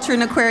 Aquaculture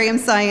and Aquarium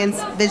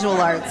Science, Visual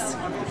Arts.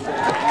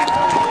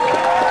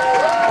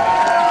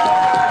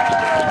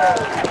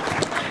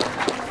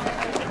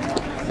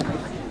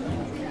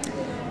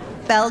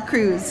 Belle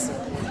Cruz,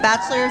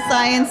 Bachelor of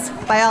Science,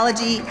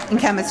 Biology and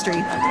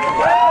Chemistry.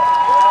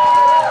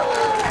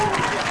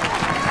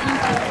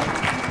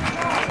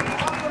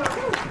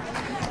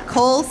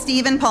 Cole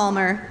Stephen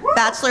Palmer,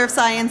 Bachelor of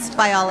Science,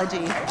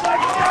 Biology.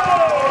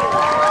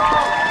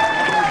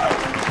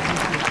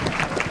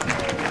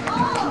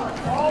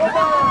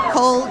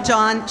 Cole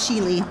John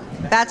Sheely,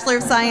 Bachelor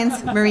of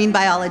Science, Marine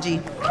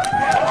Biology.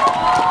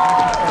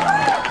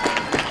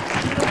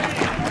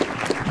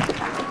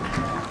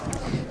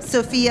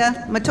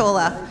 Sophia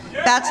Matola,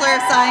 Bachelor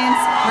of Science,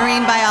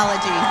 Marine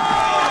Biology.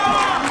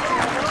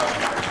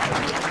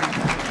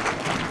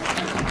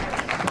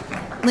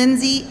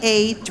 Lindsay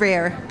A.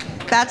 Dreher,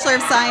 Bachelor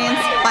of Science,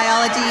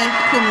 Biology,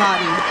 cum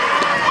laude.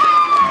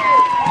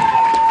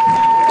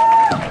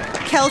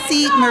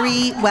 Kelsey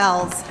Marie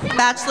Wells,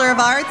 Bachelor of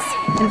Arts,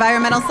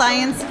 Environmental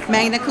Science,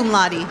 magna cum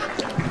laude.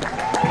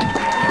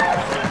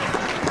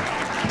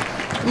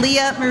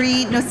 Leah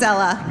Marie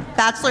Nocella,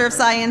 Bachelor of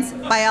Science,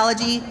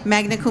 Biology,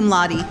 magna cum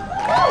laude.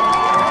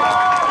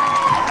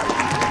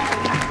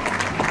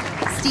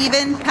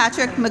 Stephen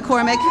Patrick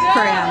McCormick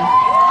Curran,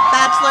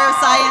 Bachelor of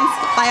Science,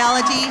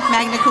 Biology,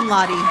 magna cum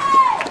laude.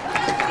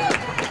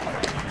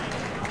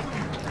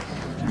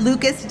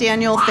 Lucas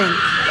Daniel Fink,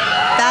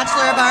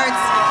 Bachelor of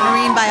Arts,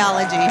 Marine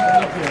Biology.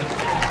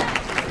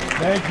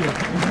 Thank you.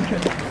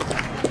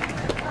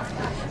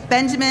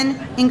 Benjamin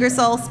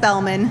Ingersoll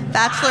Spellman,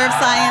 Bachelor of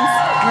Science,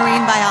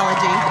 Marine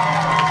Biology.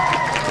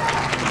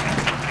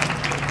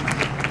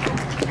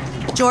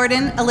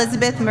 Jordan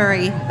Elizabeth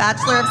Murray,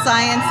 Bachelor of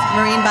Science,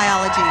 Marine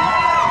Biology.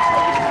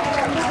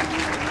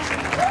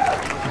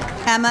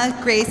 Emma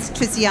Grace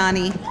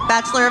Triciani,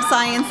 Bachelor of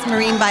Science,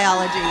 Marine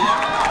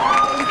Biology.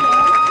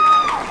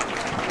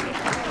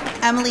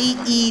 Emily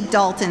E.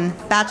 Dalton,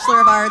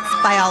 Bachelor of Arts,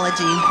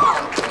 Biology.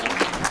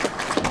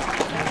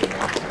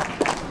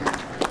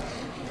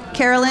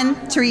 Carolyn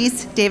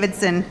Therese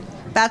Davidson,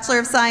 Bachelor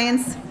of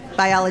Science,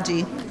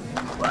 Biology.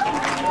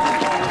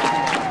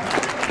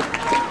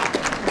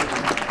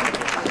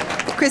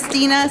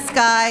 Christina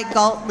Skye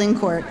Galt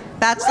Lincourt,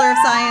 Bachelor of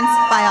Science,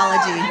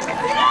 Biology.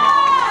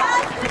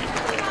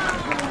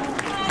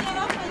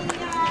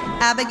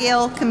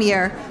 Abigail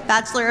Kamir,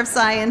 Bachelor of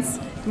Science,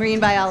 Marine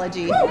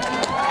Biology.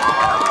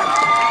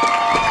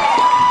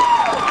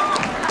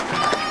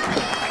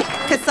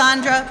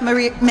 Cassandra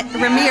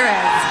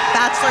Ramirez,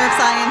 Bachelor of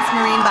Science,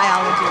 Marine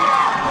Biology.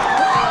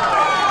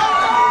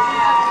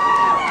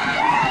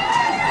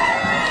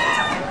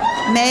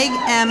 Meg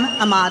M.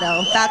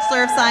 Amato,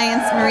 Bachelor of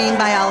Science, Marine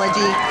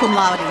Biology, cum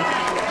laude.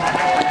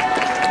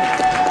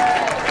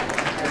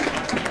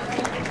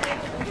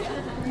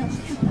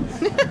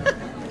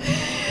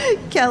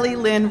 Kelly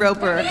Lynn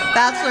Roper,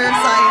 Bachelor of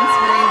Science,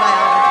 Marine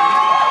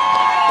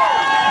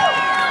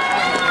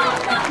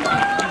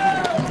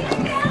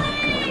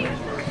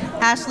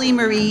Ashley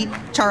Marie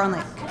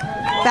Charlnick,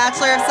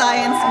 Bachelor of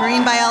Science,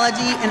 Marine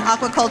Biology and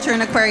Aquaculture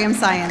and Aquarium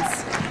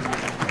Science.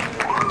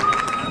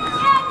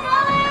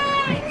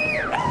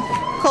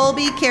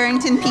 Colby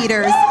Carrington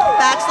Peters,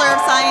 Bachelor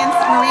of Science,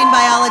 Marine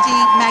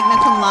Biology,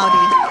 magna cum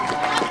laude.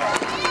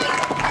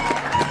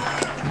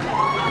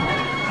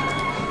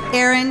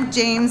 Aaron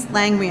James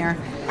Langmuir,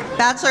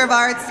 Bachelor of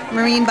Arts,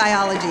 Marine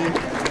Biology.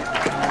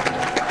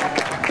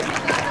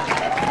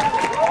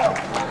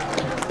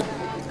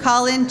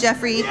 Colin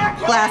Jeffrey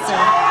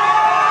Glasser,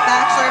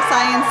 Bachelor of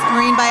Science,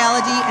 Marine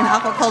Biology and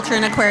Aquaculture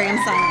and Aquarium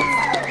Science.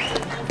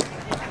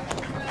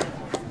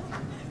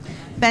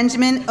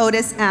 Benjamin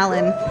Otis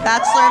Allen,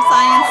 Bachelor of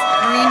Science,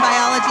 Marine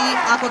Biology,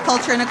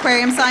 Aquaculture and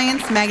Aquarium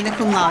Science, magna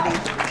cum laude.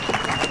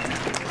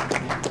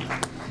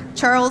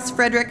 Charles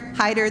Frederick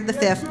Hyder V,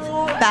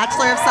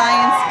 Bachelor of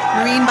Science,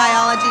 Marine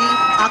Biology,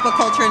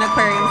 Aquaculture and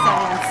Aquarium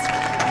Science.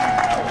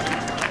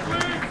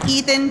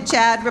 Ethan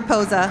Chad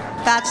Raposa,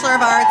 Bachelor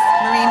of Arts,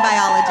 Marine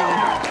Biology.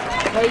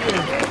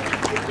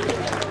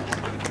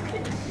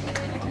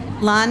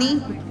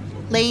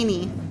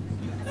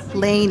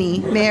 Laney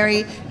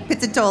Mary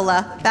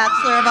Pizzatola,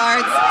 Bachelor of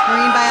Arts,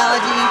 Marine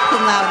Biology,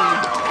 cum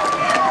laude.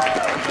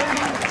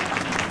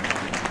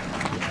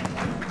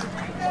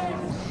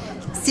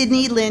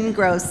 Sydney Lynn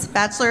Gross,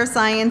 Bachelor of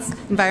Science,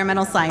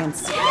 Environmental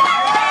Science.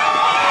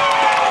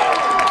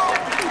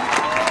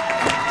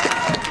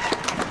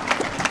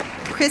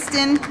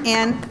 Kristen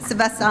Ann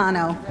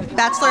Savastano,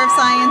 Bachelor of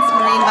Science,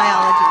 Marine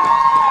Biology.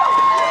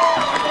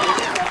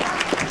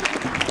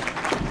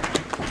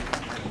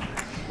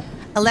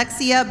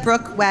 Alexia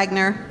Brooke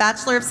Wagner,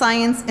 Bachelor of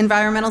Science,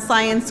 Environmental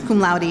Science, cum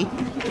laude.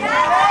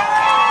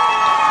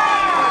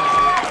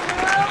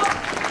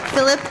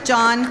 Philip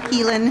John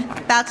Heelan,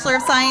 Bachelor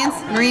of Science,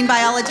 Marine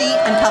Biology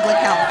and Public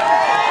Health.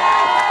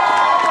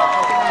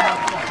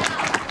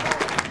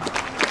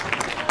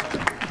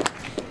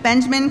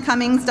 Benjamin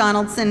Cummings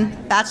Donaldson,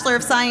 Bachelor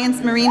of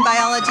Science, Marine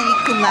Biology,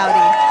 cum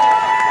laude.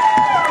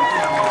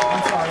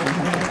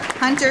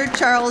 Hunter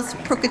Charles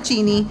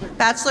Procaccini,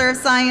 Bachelor of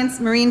Science,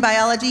 Marine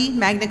Biology,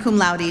 magna cum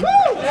laude.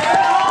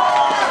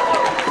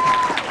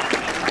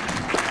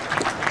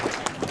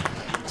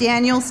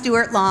 Daniel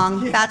Stewart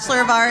Long,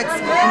 Bachelor of Arts,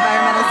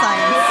 Environmental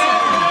Science.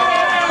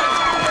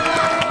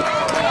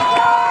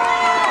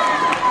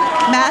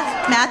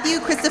 Matthew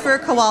Christopher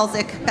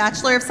Kowalczyk,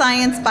 Bachelor of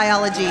Science,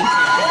 Biology.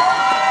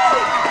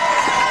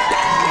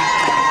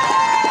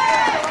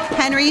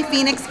 Henry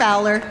Phoenix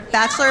Fowler,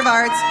 Bachelor of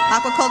Arts,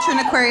 Aquaculture and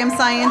Aquarium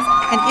Science,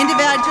 and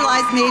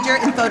individualized major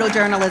in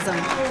photojournalism.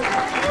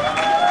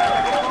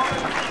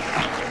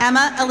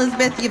 Emma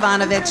Elizabeth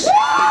Yovanovich,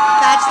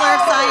 Bachelor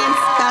of Science,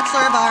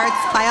 Bachelor of Arts,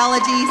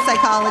 Biology,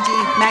 Psychology,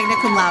 magna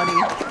cum laude.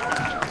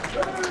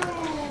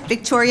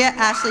 Victoria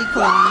Ashley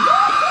Cologne,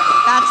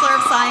 Bachelor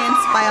of Science,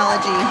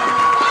 Biology.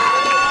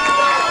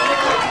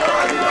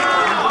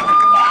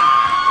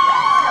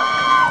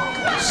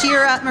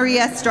 Shira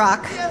Maria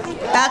Strock,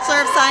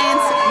 Bachelor of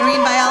Science,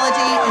 Marine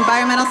Biology,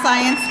 Environmental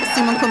Science,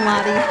 summa cum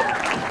laude.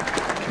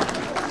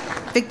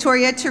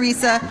 Victoria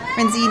Teresa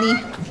Renzini,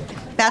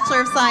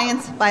 Bachelor of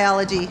Science,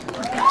 Biology.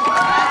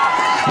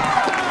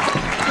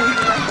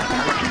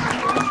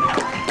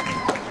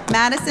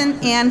 Madison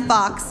Ann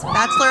Fox,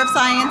 Bachelor of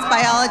Science,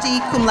 Biology,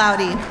 cum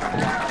laude.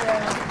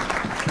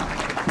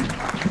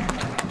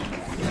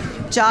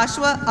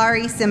 Joshua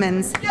Ari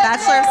Simmons,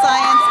 Bachelor of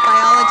Science,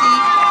 Biology,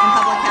 and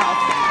Public Health.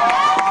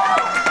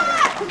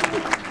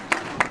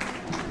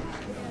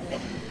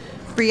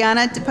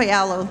 Brianna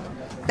DiPaiolo,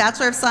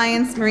 Bachelor of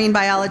Science, Marine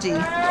Biology.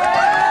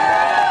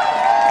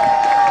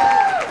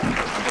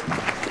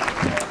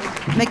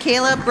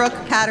 Michaela Brooke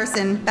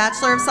Patterson,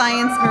 Bachelor of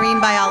Science, Marine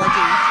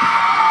Biology.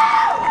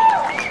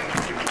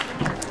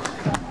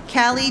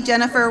 Callie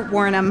Jennifer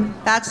Warnham,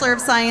 Bachelor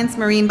of Science,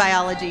 Marine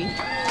Biology.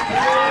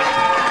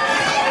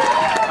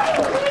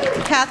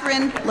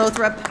 Catherine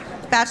Lothrop,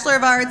 Bachelor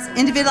of Arts,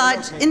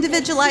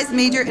 individualized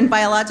major in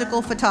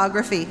biological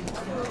photography.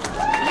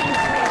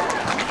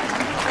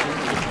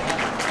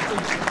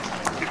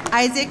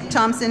 Isaac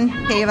Thompson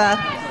Pava,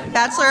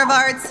 Bachelor of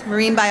Arts,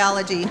 Marine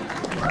Biology.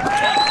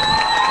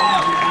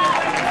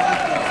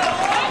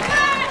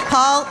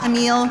 Paul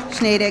Emil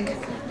Schneidig,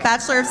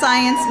 Bachelor of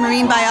Science,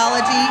 Marine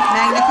Biology,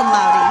 magna cum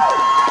laude.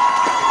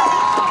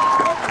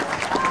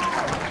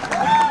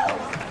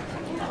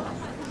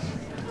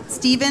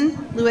 Stephen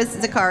Louis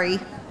Zakari,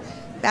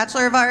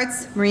 Bachelor of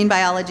Arts, Marine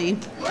Biology.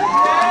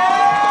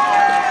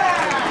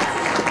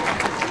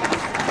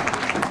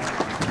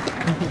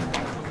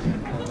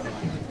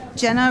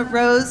 Jenna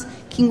Rose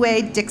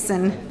Kingway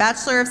Dixon,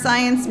 Bachelor of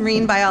Science,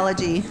 Marine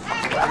Biology.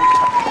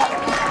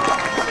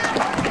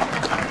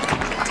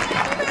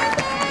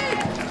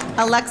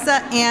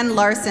 Alexa Ann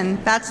Larson,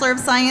 Bachelor of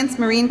Science,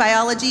 Marine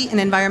Biology and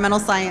Environmental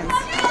Science.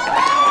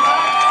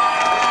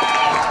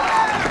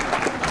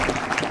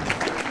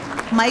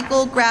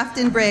 Michael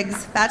Grafton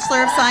Briggs,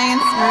 Bachelor of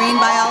Science, Marine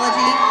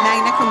Biology,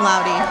 magna cum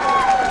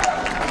laude.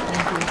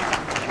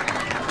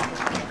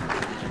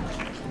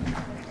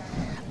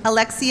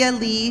 Alexia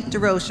Lee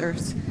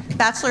DeRochers,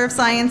 Bachelor of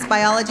Science,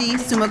 Biology,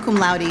 summa cum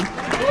laude.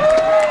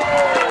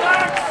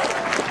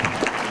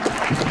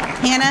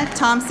 Hannah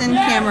Thompson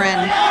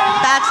Cameron,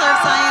 Bachelor of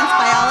Science,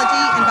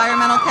 Biology,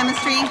 Environmental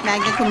Chemistry,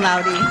 magna cum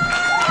laude.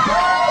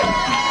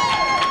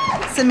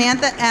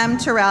 Samantha M.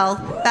 Terrell,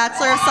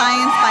 Bachelor of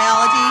Science,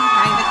 Biology,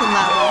 magna cum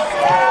laude.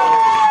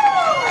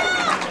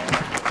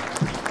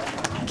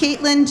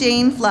 Caitlin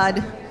Jane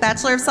Flood,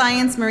 Bachelor of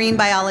Science, Marine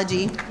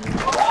Biology.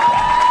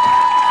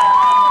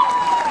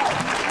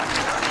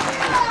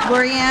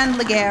 Lorianne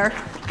Laguerre,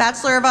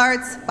 Bachelor of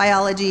Arts,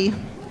 Biology.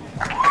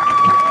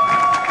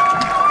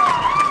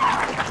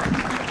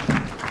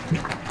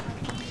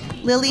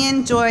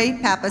 Lillian Joy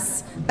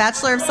Pappas,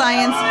 Bachelor of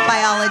Science,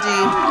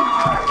 Biology.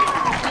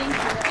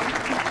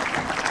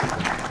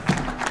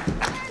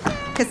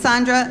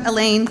 Cassandra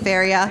Elaine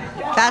Feria,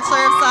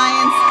 Bachelor of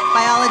Science,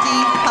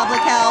 Biology,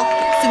 Public Health,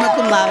 summa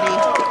cum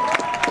laude.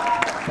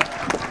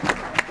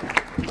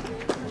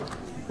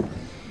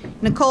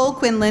 Nicole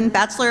Quinlan,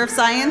 Bachelor of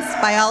Science,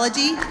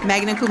 Biology,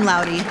 magna cum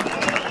laude.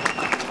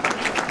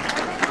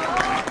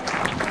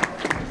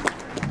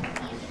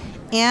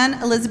 Anne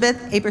Elizabeth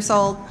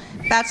Apersold,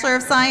 Bachelor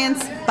of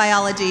Science,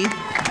 Biology.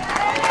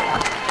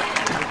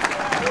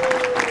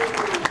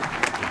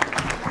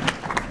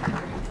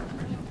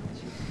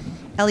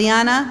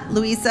 Eliana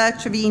Luisa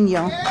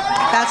Trevino,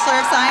 Bachelor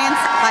of Science,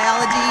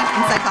 Biology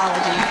and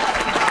Psychology.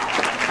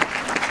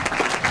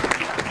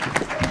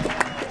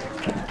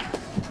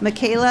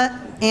 Michaela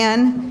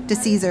Ann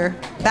DeCesar,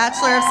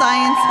 Bachelor of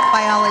Science,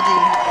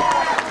 Biology.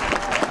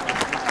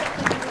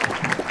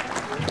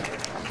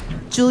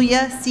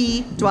 Julia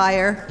C.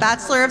 Dwyer,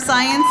 Bachelor of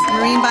Science,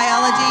 Marine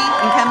Biology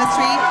and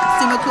Chemistry,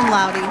 summa cum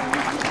laude.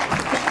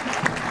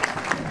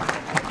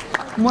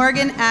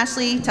 Morgan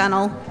Ashley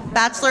Tunnell,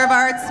 Bachelor of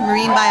Arts,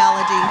 Marine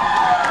Biology.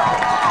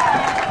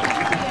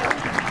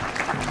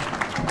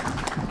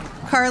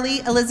 Carly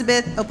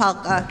Elizabeth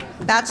Opalka,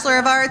 Bachelor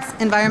of Arts,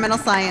 Environmental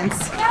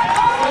Science.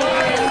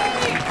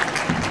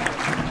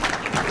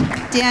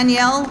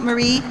 Danielle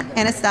Marie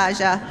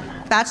Anastasia,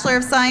 Bachelor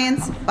of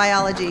Science,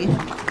 Biology.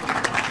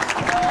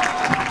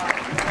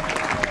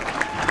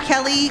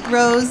 Kelly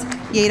Rose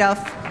Yadoff,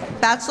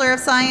 Bachelor of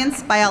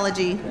Science,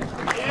 Biology.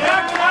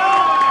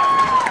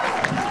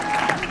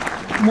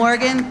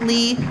 Morgan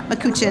Lee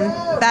McCutcheon,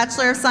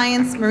 Bachelor of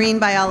Science, Marine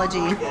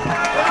Biology.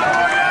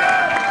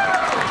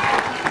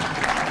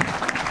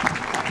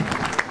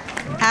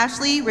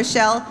 Ashley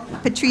Rochelle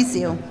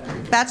Patricio,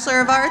 Bachelor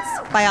of Arts,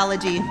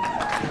 Biology.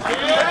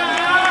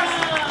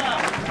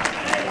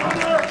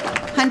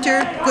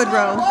 Hunter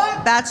Goodrow,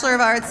 Bachelor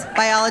of Arts,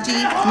 Biology,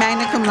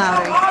 magna cum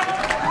laude.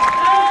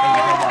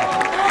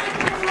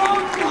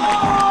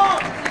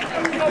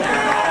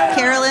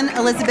 Carolyn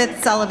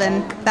Elizabeth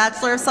Sullivan,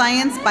 Bachelor of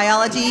Science,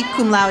 Biology,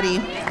 cum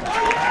laude.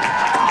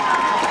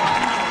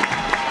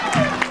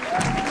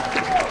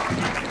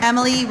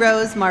 Emily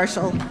Rose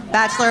Marshall,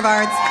 Bachelor of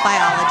Arts,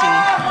 Biology.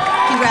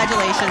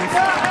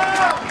 Congratulations.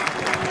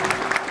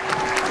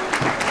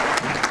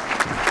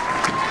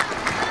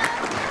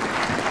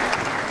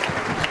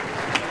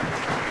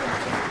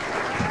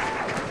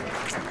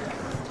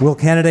 Will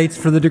candidates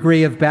for the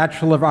degree of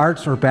Bachelor of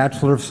Arts or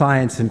Bachelor of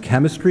Science in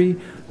Chemistry,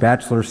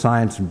 Bachelor of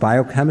Science in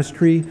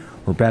Biochemistry,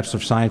 or Bachelor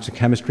of Science in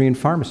Chemistry and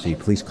Pharmacy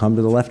please come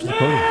to the left of the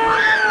podium?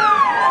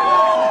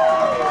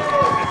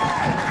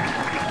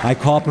 I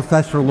call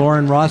Professor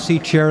Lauren Rossi,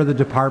 Chair of the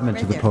Department,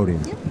 to the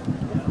podium.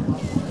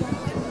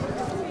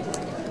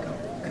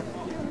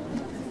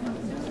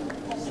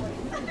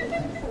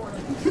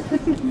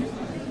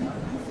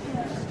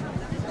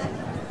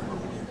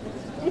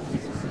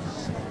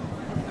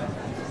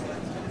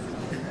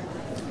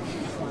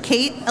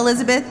 Kate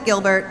Elizabeth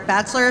Gilbert,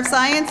 Bachelor of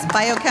Science,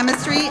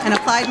 Biochemistry and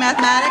Applied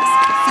Mathematics,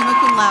 summa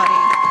cum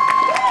laude.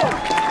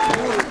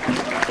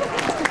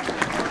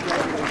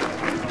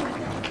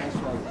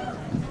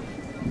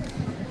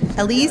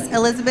 Elise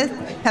Elizabeth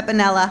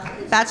Pepinella,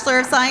 Bachelor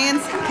of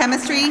Science,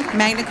 Chemistry,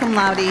 magna cum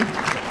laude.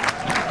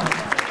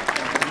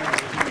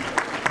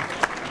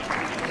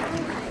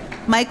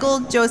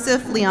 Michael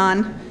Joseph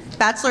Leon,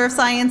 Bachelor of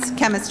Science,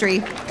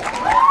 Chemistry.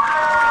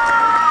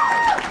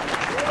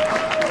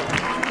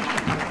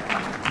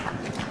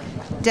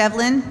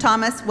 Devlin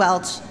Thomas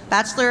Welch,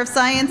 Bachelor of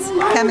Science,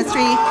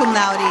 Chemistry, cum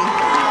laude.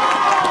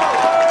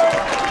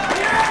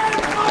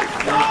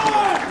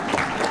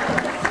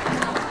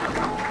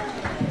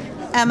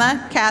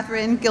 Emma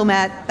Catherine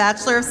Gilmet,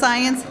 Bachelor of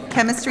Science,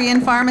 Chemistry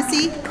and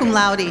Pharmacy, cum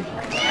laude.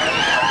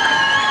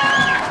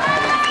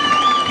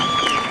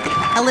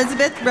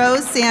 Elizabeth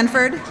Rose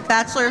Sanford,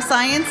 Bachelor of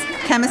Science,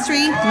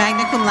 Chemistry,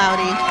 magna cum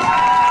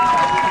laude.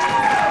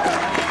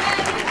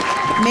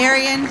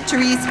 Marion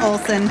Therese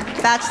Olson,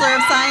 Bachelor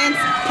of Science,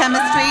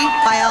 Chemistry,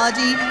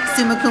 Biology,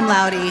 summa cum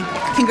laude.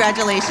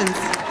 Congratulations.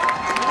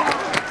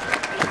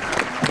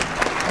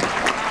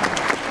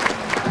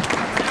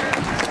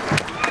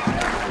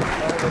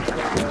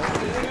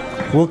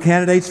 Will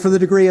candidates for the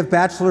degree of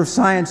Bachelor of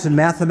Science in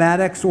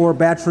Mathematics or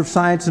Bachelor of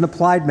Science in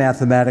Applied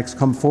Mathematics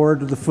come forward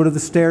to the foot of the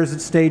stairs at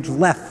stage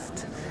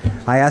left?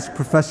 I ask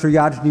Professor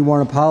Yajni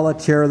Warnapala,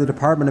 Chair of the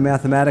Department of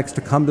Mathematics,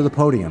 to come to the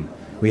podium.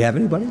 We have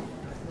anybody?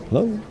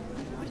 Hello?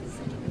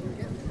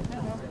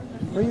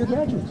 Where are your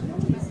graduates?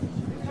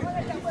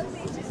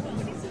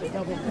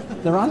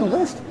 They're on the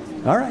list?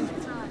 All right.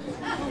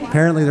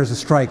 Apparently there's a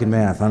strike in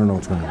math. I don't know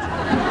what's going on.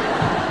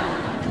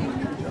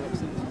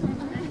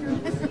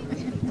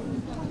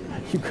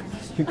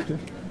 You could have.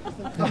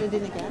 Put it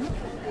in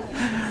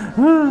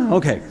again?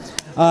 Okay.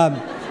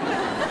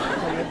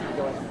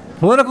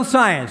 Political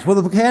science. Will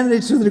the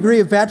candidates with the degree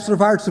of Bachelor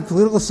of Arts in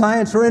Political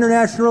Science or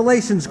International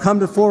Relations come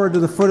forward to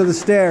the foot of the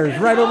stairs,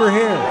 right over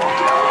here?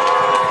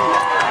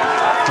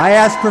 I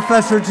ask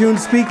Professor June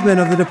Speakman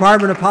of the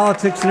Department of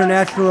Politics and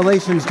International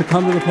Relations to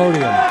come to the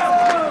podium.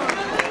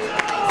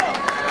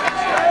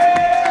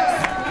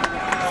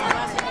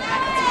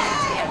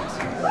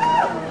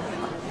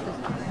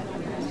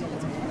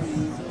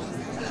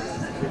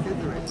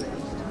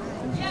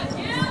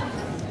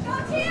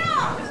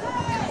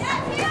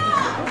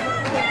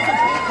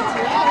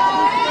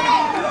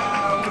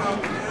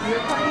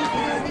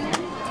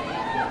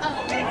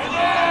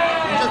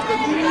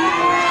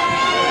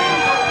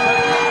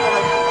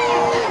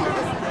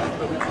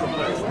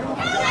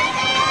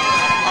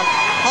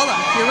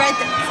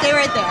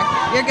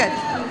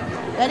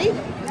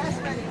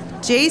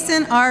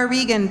 Jason R.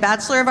 Regan,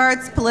 Bachelor of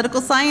Arts,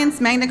 Political Science,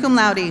 magna cum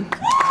laude.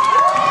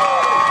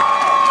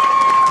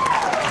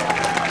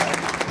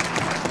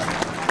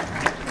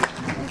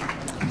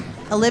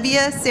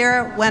 Olivia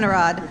Sarah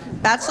Wenerod,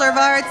 Bachelor of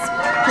Arts,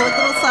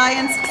 Political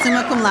Science,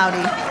 summa cum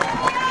laude.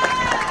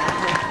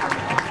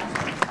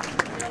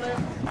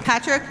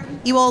 Patrick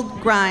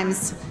Ewald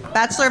Grimes,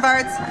 Bachelor of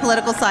Arts,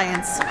 Political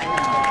Science.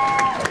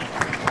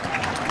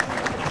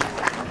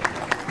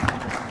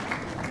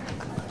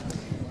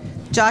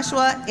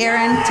 Joshua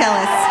Aaron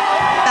Tillis,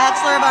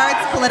 Bachelor of Arts,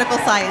 Political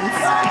Science.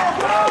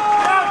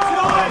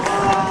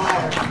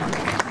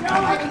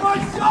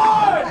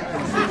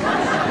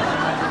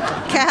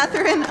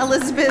 Catherine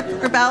Elizabeth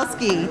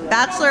Grabowski,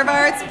 Bachelor of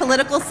Arts,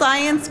 Political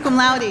Science, cum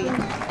laude.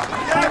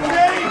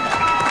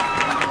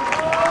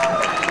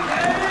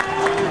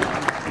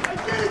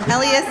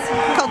 Elias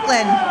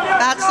Copeland,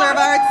 Bachelor of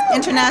Arts,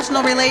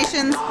 International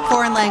Relations,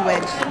 Foreign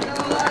Language.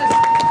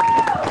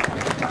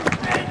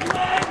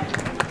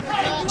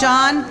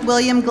 John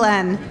William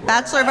Glenn,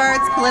 Bachelor of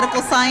Arts,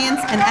 Political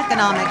Science and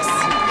Economics.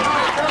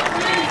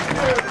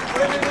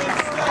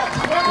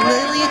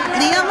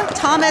 Liam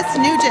Thomas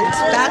Nugent,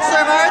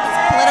 Bachelor of Arts,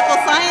 Political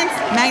Science,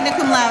 magna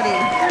cum laude.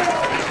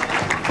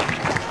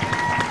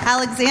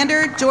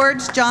 Alexander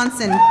George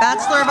Johnson,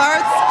 Bachelor of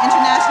Arts,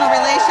 International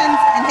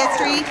Relations and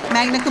History,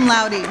 magna cum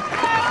laude.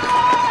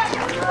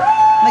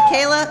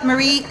 Michaela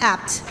Marie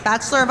Apt,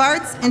 Bachelor of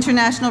Arts,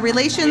 International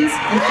Relations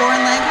and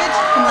Foreign Language,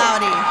 cum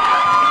laude.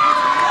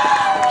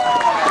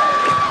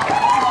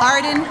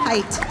 Arden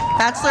Height,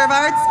 Bachelor of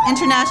Arts,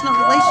 International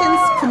Relations,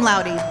 cum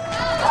laude.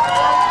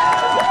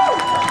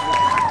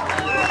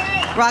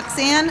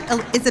 Roxanne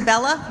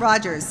Isabella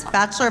Rogers,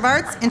 Bachelor of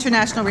Arts,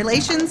 International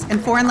Relations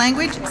and Foreign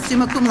Language,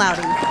 summa cum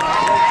laude.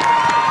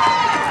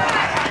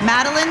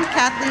 Madeline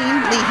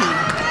Kathleen Leahy,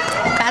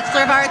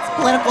 Bachelor of Arts,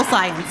 Political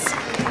Science.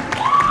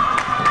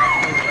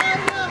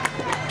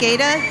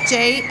 Gada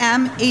J.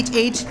 M.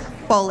 H.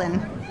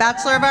 Bolin,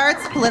 Bachelor of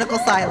Arts, Political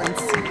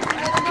Science.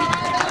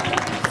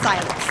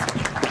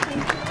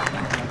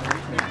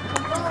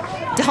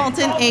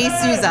 Dalton A.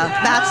 Souza,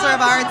 Bachelor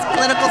of Arts,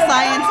 Political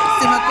Science,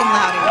 summa cum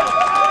laude.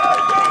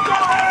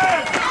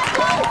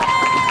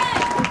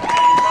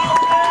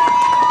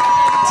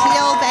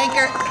 Teal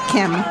Banker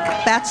Kim,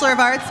 Bachelor of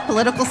Arts,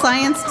 Political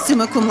Science,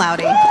 summa cum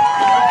laude.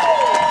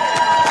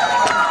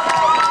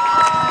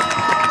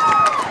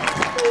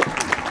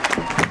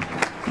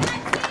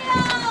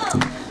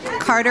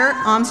 Carter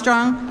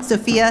Armstrong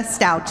Sophia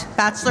Stout,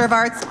 Bachelor of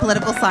Arts,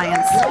 Political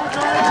Science.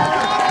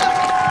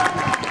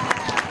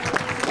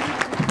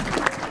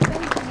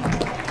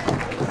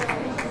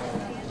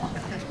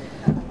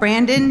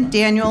 Brandon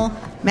Daniel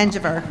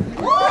Menjiver,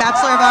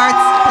 Bachelor of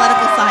Arts,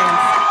 Political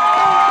Science.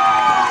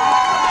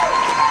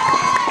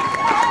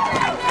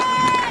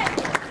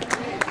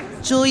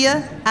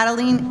 Julia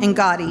Adeline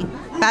Ngadi,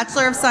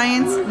 Bachelor of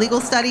Science,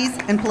 Legal Studies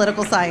and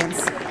Political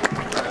Science.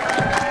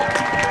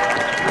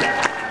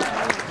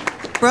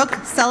 Brooke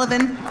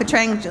Sullivan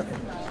Petrangelo,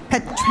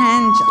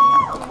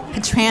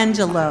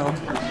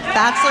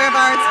 Bachelor of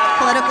Arts,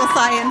 Political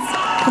Science,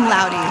 cum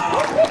laude.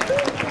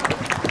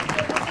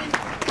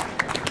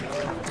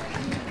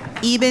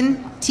 Eben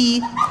T.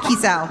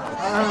 Kisau,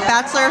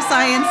 Bachelor of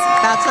Science,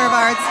 Bachelor of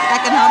Arts,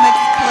 Economics,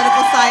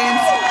 Political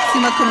Science,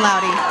 summa cum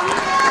laude.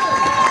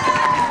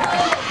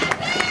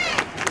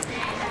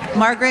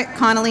 Margaret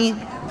Connolly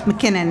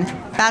McKinnon,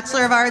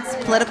 Bachelor of Arts,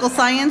 Political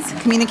Science,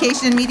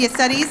 Communication and Media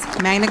Studies,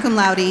 magna cum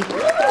laude.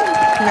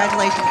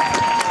 Congratulations.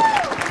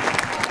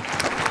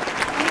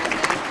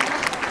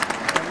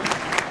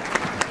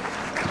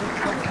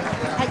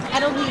 I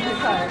don't need your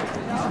card.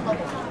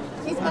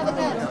 He's by the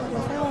bed.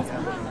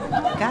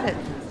 Got it.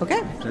 Okay.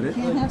 Is that it?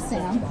 Can't have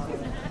Sam.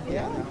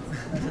 Yeah.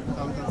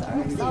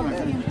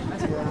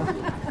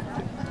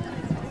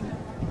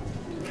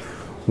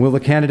 Will the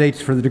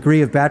candidates for the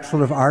degree of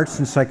Bachelor of Arts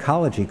in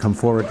Psychology come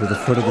forward to the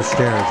foot of the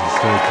stairs and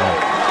stage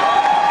left?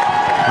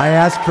 I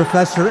ask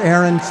Professor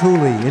Aaron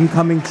Tooley,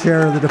 incoming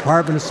chair of the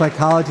Department of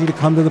Psychology, to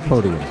come to the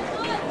podium.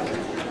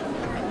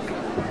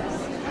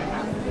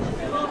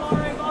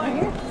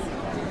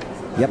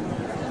 Yep.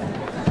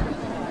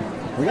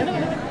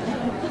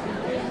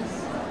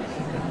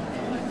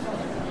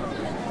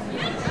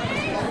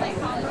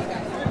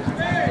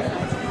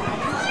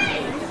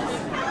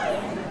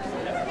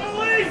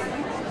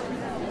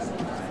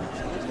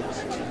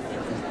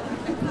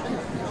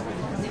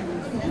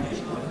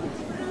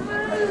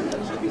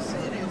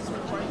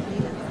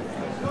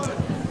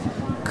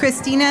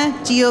 Christina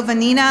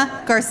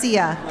Giovannina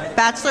Garcia,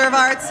 Bachelor of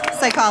Arts,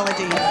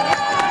 Psychology.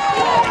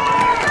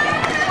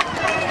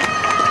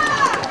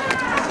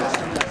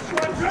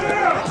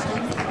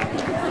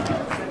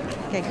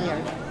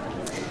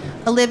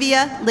 Gagliardo.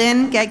 Olivia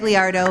Lynn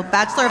Gagliardo,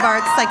 Bachelor of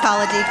Arts,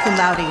 Psychology, cum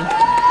laude.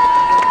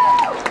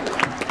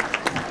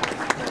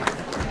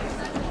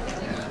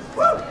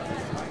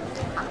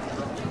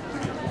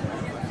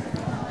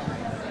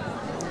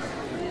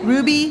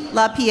 Ruby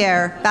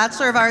LaPierre,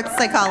 Bachelor of Arts,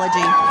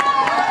 Psychology.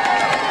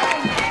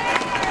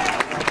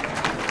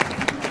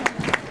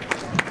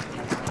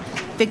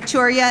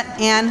 Victoria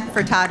Ann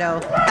Furtado,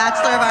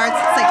 Bachelor of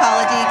Arts,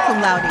 Psychology,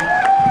 cum laude.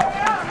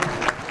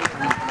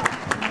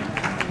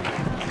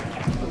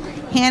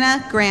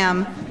 Hannah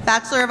Graham,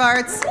 Bachelor of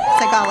Arts,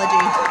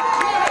 Psychology.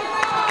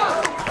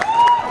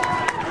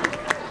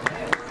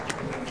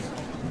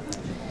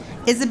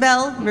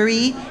 Isabel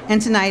Marie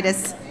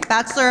Antonitis,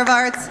 Bachelor of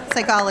Arts,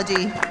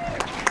 Psychology.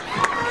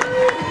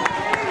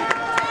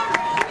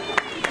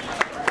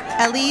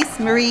 Elise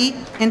Marie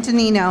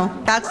Antonino,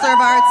 Bachelor of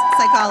Arts,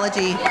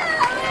 Psychology.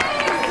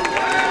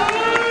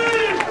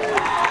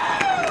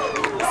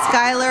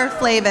 Skylar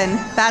Flavin,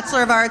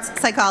 Bachelor of Arts,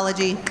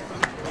 Psychology.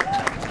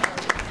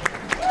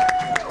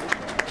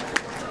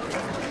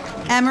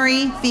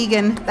 Emery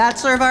Vegan,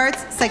 Bachelor of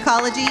Arts,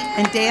 Psychology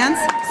and Dance,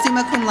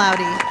 summa cum laude.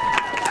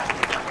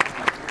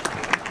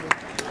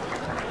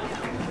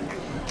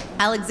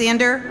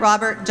 Alexander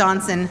Robert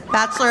Johnson,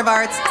 Bachelor of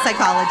Arts,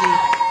 Psychology.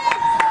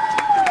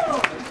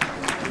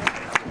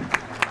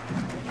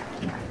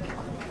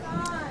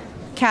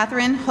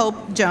 Catherine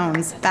Hope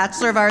Jones,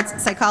 Bachelor of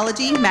Arts,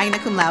 Psychology, magna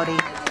cum laude.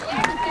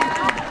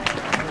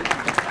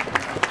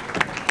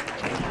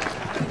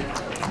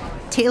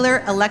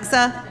 Taylor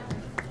Alexa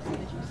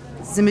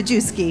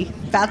Zimajewski,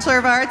 Bachelor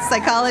of Arts,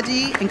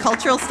 Psychology and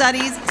Cultural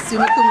Studies,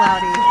 summa cum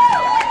laude.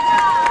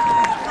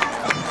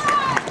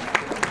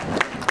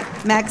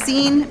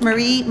 Maxine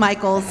Marie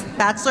Michaels,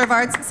 Bachelor of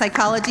Arts,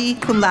 Psychology,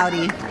 cum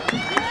laude.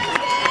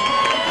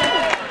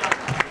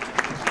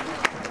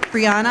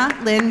 Brianna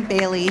Lynn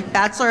Bailey,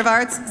 Bachelor of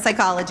Arts,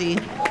 Psychology.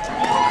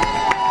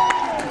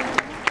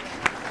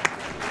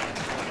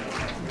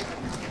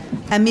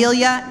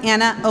 Amelia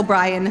Anna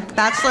O'Brien,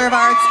 Bachelor of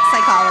Arts,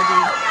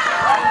 Psychology.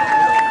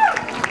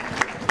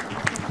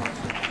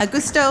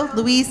 Augusto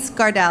Luis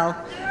Gardel,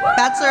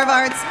 Bachelor of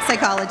Arts,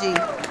 Psychology.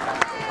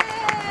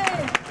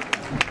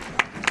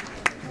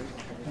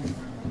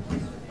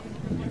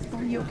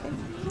 Are you okay?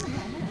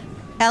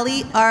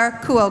 Ellie R.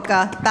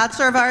 Kuoka,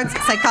 Bachelor of Arts,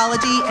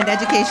 Psychology and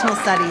Educational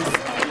Studies.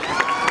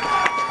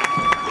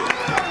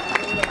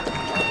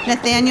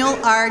 Nathaniel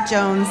R.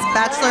 Jones,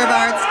 Bachelor of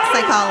Arts,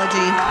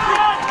 Psychology.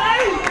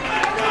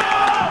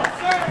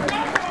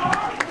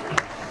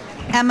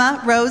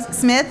 Emma Rose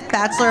Smith,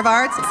 Bachelor of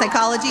Arts,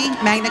 Psychology,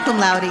 magna cum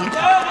laude.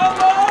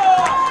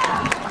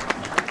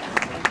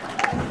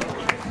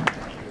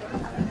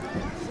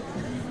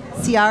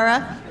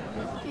 Ciara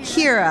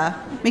Kira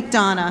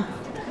McDonough,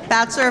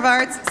 Bachelor of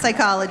Arts,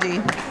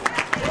 Psychology.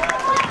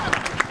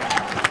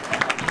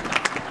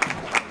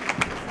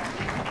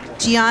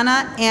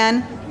 Gianna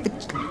Ann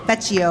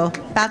Vecchio,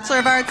 Bachelor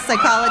of Arts,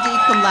 Psychology,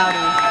 cum laude.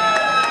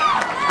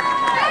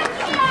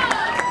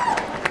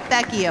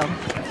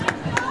 Vecchio.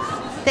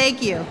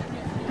 Thank you.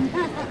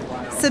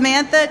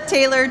 Samantha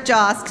Taylor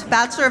Jost,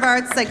 Bachelor of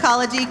Arts,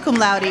 Psychology, cum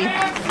laude.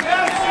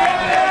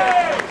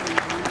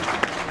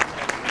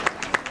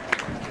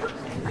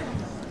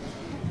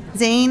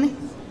 Zane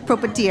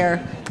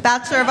Propetier,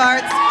 Bachelor of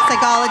Arts,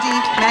 Psychology,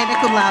 magna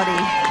cum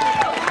laude.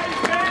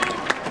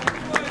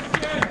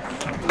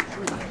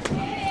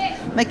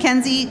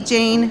 Mackenzie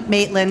Jane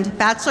Maitland,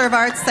 Bachelor of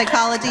Arts,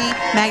 Psychology,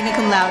 magna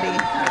cum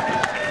laude.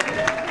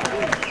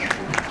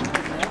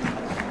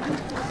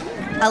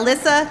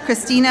 Alyssa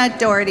Christina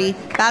Doherty,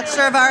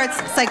 Bachelor of Arts,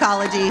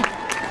 Psychology.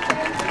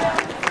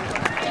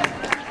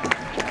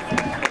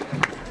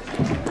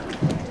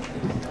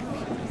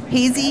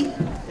 Hazy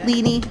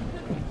Leni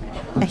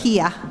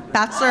Ahia,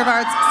 Bachelor of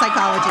Arts,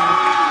 Psychology.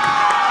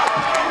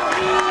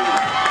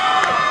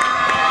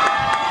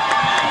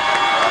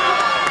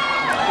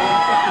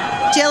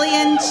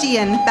 Jillian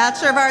Sheehan,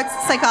 Bachelor of Arts,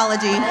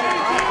 Psychology.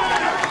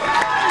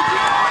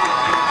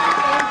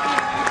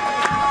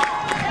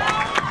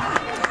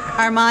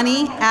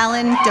 Armani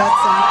Allen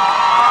Dotson,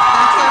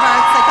 Bachelor of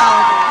Arts,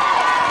 Psychology.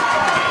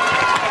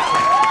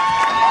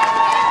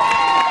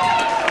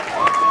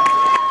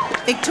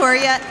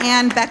 Victoria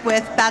Ann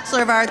Beckwith,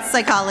 Bachelor of Arts,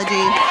 Psychology.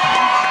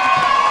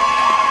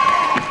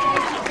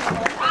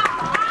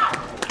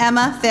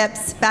 Emma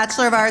Phipps,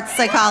 Bachelor of Arts,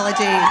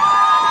 Psychology.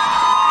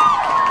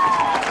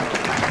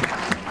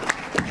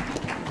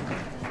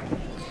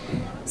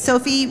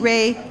 Sophie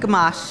Ray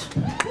Gamache,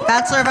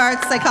 Bachelor of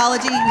Arts,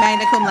 Psychology,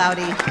 magna cum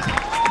laude.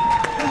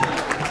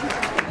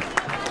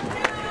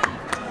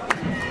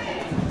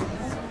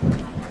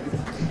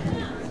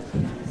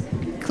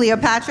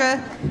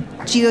 Cleopatra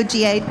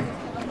Georgiades.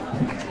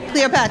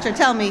 Cleopatra,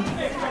 tell me.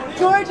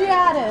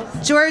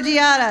 Georgiades.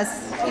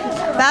 Georgiades,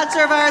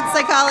 Bachelor of Arts,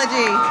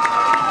 Psychology.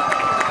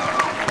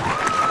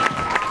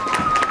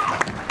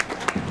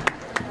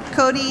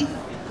 Cody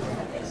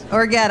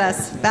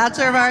Orgedas,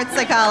 Bachelor of Arts,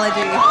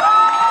 Psychology.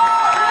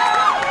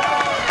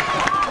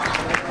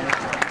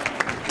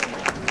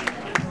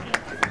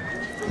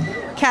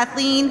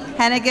 Kathleen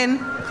Hennigan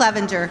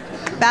Clevenger,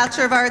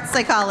 Bachelor of Arts,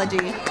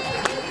 Psychology.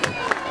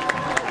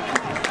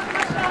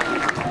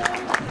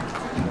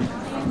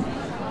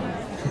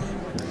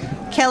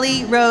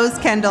 Kelly Rose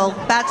Kendall,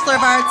 Bachelor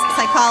of Arts,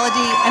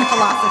 Psychology and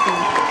Philosophy.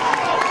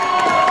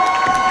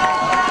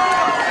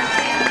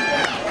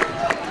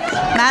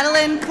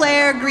 Madeline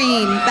Claire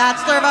Green,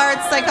 Bachelor of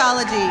Arts,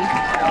 Psychology.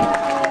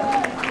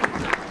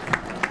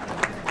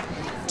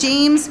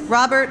 James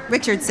Robert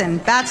Richardson,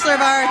 Bachelor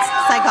of Arts,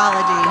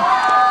 Psychology.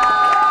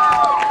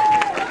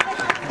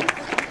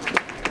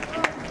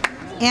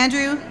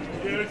 Andrew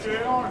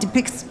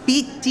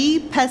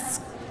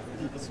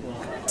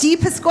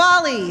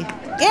DePasquale.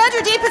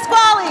 Andrew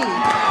DePasquale,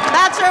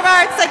 Bachelor of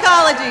Arts,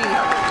 Psychology.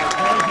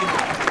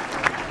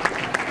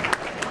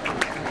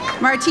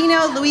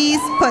 Martino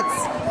Louise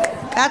Putz,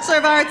 Bachelor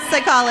of Arts,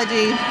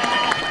 Psychology.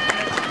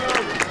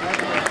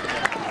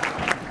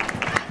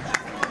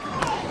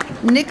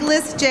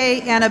 Nicholas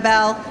J.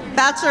 Annabelle,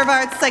 Bachelor of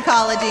Arts,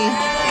 Psychology.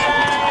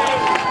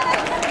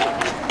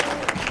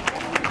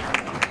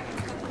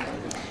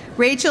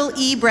 Rachel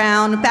E.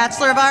 Brown,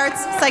 Bachelor of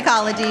Arts,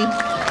 Psychology.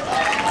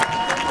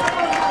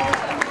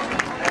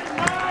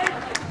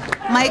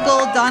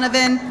 Michael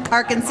Donovan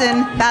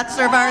Parkinson,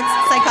 Bachelor of Arts,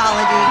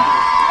 Psychology.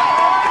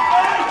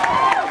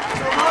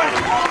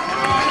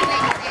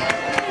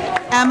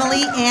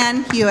 Emily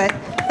Ann Hewitt,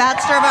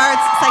 Bachelor of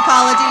Arts,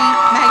 Psychology,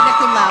 magna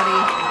cum laude.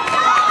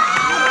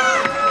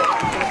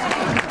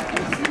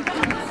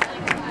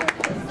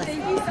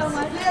 Thank you so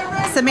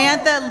much.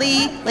 Samantha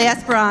Lee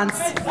L'Esperance,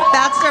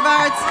 Bachelor of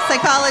Arts,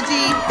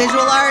 Psychology,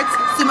 Visual Arts,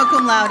 summa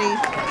cum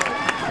laude.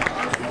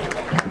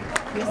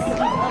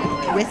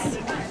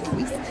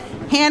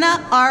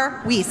 Hannah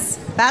R. Weiss,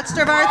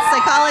 Bachelor of Arts,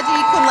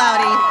 Psychology, cum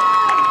laude.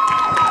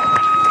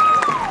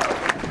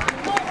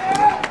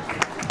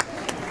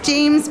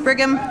 James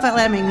Brigham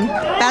Fleming,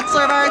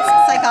 Bachelor of Arts,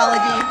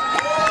 Psychology.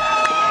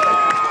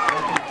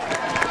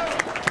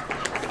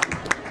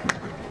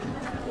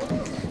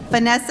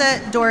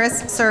 Vanessa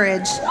Doris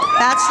Surridge,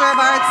 Bachelor of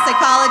Arts,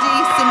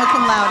 Psychology, summa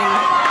cum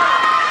laude.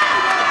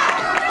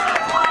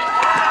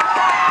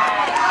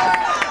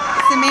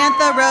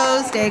 Samantha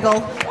Rose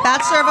Daigle,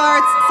 Bachelor of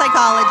Arts,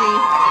 Psychology.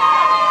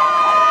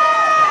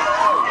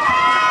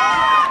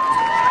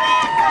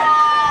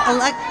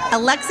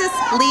 Alexis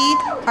Lee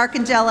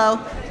Arcangelo,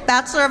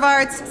 Bachelor of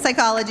Arts,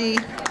 Psychology.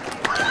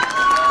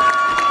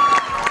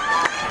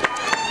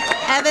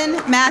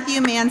 Evan Matthew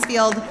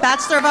Mansfield,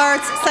 Bachelor of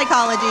Arts,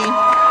 Psychology.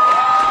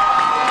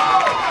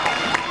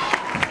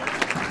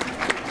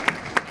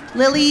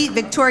 Lily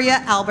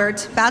Victoria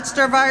Albert,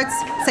 Bachelor of Arts,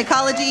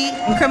 Psychology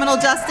and Criminal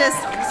Justice,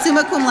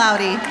 summa cum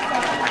laude.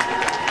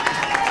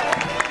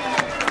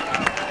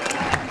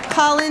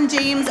 Colin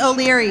James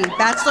O'Leary,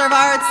 Bachelor of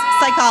Arts,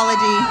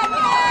 Psychology.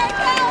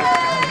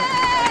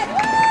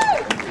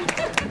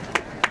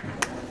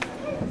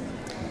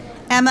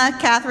 Emma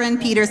Catherine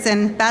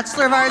Peterson,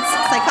 Bachelor of Arts,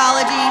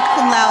 Psychology,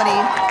 cum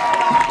laude.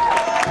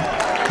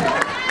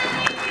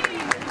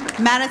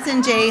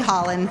 Madison J.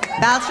 Holland,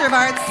 Bachelor of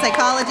Arts,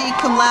 Psychology,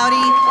 cum laude.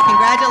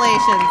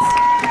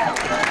 Congratulations.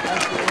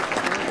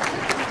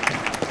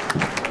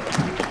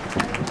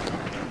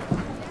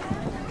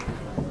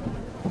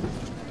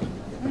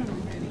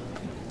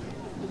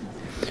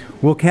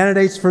 Will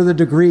candidates for the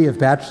degree of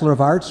Bachelor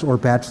of Arts or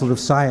Bachelor of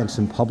Science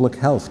in Public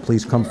Health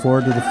please come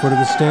forward to the foot of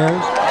the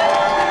stairs?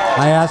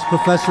 I ask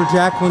Professor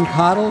Jacqueline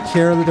Cottle,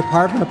 Chair of the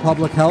Department of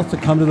Public Health, to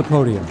come to the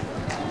podium.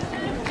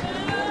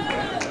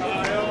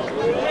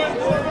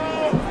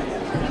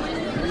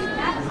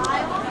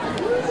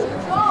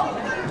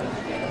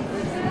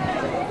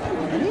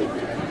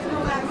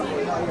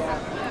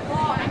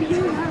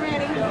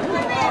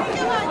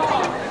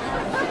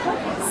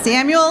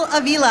 Samuel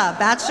Avila,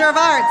 Bachelor of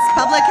Arts,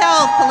 Public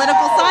Health,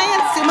 Political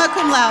Science, summa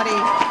cum laude.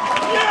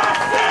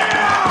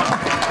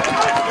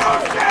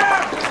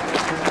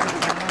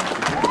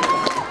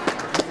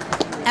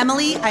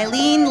 Emily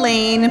Eileen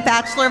Lane,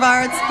 Bachelor of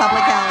Arts,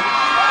 Public Health.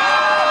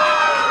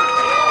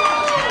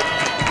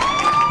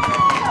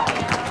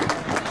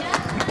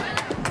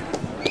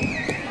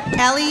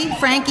 Ellie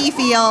Frankie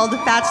Field,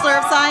 Bachelor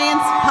of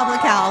Science,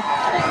 Public Health.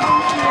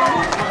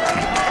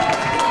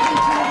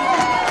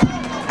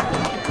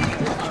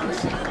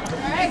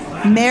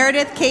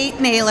 Meredith Kate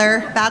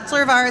Naylor,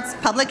 Bachelor of Arts,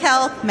 Public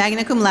Health,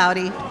 magna cum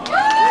laude.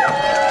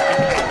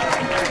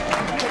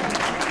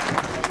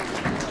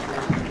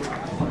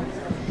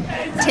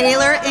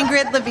 Taylor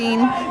Ingrid Levine,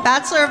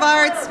 Bachelor of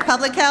Arts,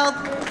 Public Health,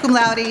 cum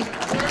laude.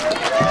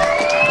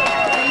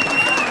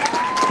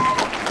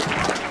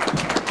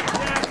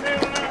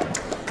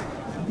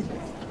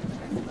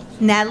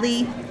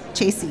 Natalie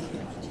Chassie,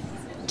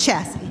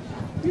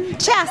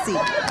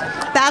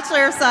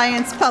 Bachelor of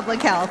Science,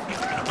 Public Health.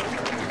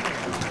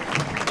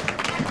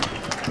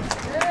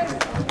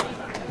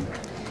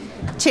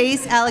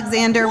 Chase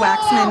Alexander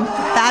Waxman,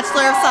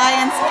 Bachelor of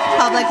Science,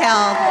 Public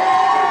Health.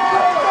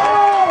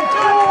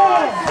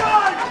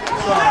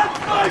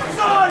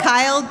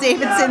 Kyle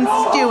Davidson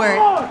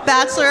Stewart,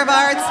 Bachelor of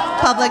Arts,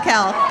 Public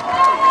Health.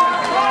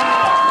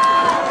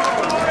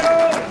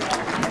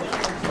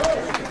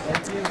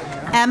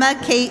 Emma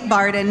Kate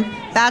Barden,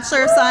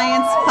 Bachelor of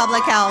Science,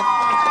 Public Health.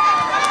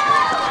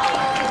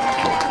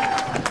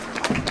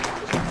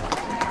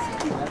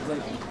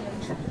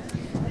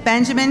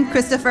 Benjamin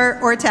Christopher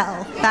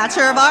Ortel,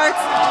 Bachelor of Arts,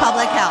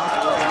 Public Health.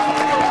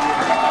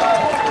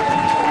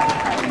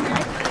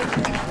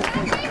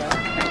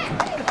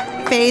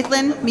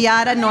 Faithlyn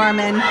Miata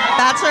Norman,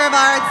 Bachelor of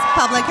Arts,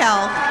 Public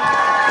Health.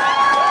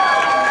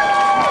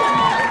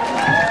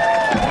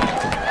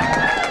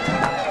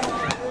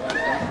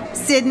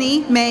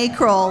 Sydney May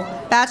Kroll,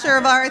 Bachelor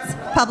of Arts,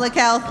 Public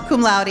Health,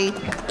 cum laude.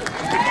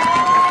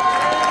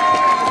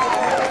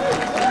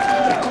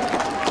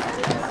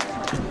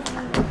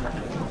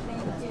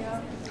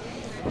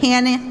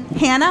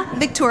 Hannah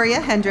Victoria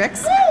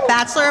Hendricks,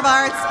 Bachelor of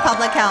Arts,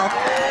 Public Health.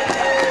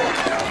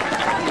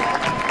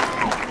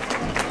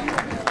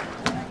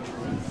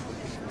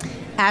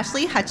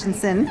 Ashley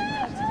Hutchinson,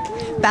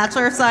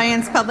 Bachelor of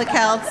Science, Public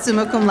Health,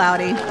 summa cum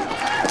laude.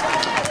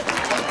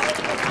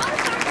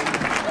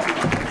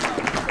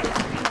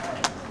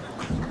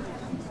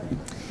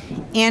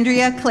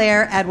 Andrea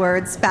Claire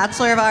Edwards,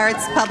 Bachelor of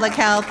Arts, Public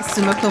Health,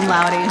 summa cum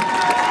laude.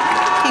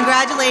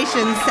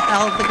 Congratulations to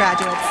all of the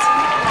graduates.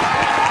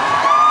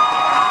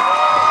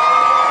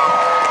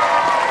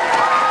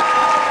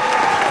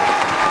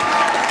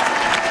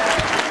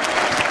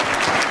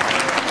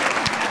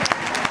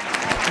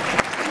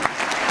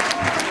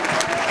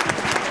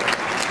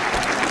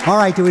 All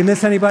right, did we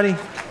miss anybody?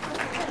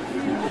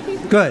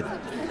 Good.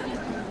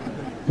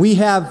 We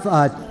have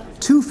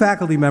two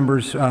faculty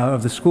members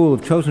of the school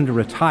have chosen to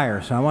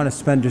retire, so I want to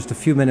spend just a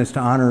few minutes to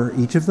honor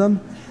each of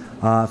them.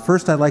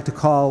 First, I'd like to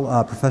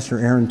call Professor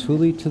Erin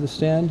Tooley to the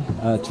stand,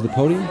 to the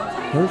podium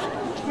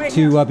first,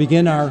 to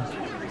begin our...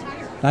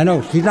 I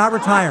know, she's not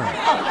retiring.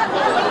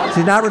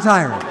 She's not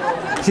retiring.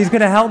 She's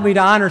going to help me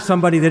to honor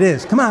somebody that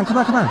is. Come on, come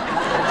on, come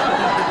on.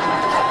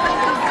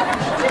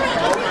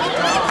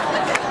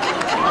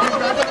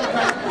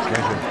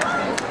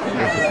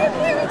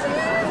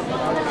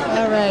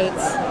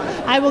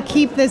 I will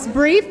keep this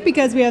brief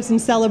because we have some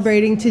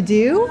celebrating to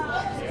do,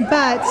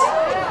 but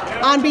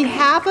on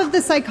behalf of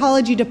the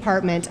psychology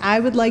department, I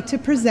would like to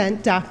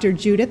present Dr.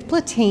 Judith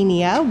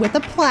Platania with a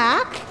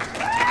plaque.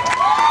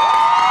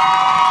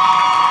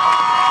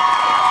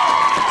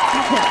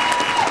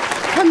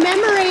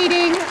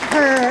 Commemorating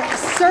her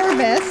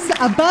service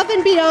above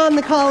and beyond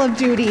the call of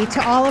duty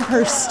to all of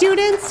her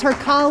students, her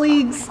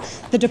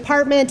colleagues, the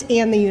department,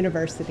 and the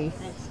university.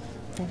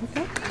 There we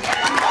go.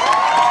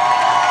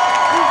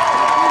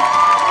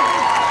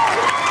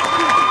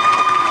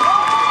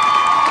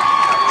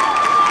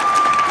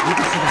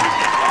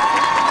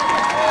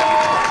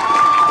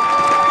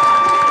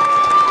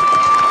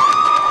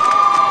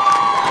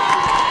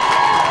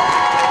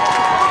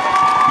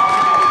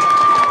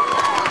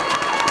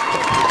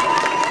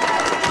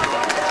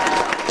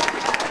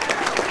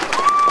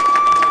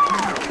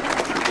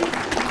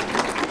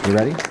 You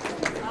ready?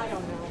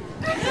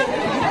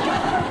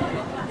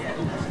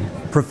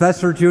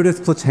 Professor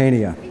Judith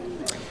Platania,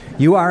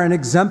 you are an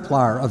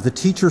exemplar of the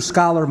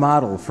teacher-scholar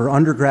model for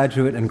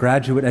undergraduate and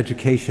graduate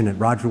education at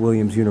Roger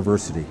Williams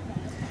University.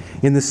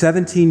 In the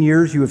 17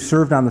 years you have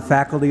served on the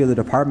faculty of the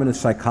Department of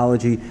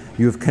Psychology,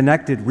 you have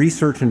connected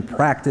research and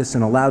practice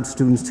and allowed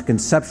students to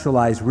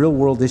conceptualize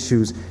real-world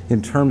issues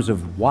in terms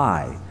of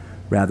why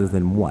rather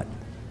than what.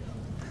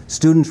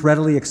 Students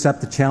readily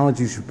accept the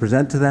challenges you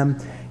present to them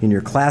in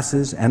your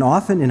classes and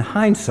often, in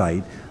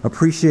hindsight,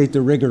 appreciate the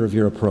rigor of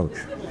your approach.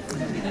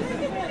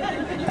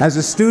 As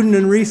a student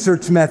in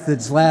research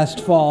methods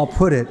last fall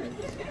put it,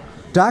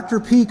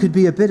 Dr. P could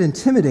be a bit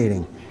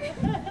intimidating,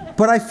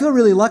 but I feel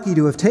really lucky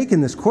to have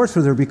taken this course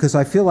with her because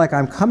I feel like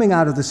I'm coming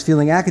out of this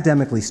feeling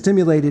academically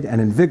stimulated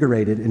and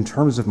invigorated in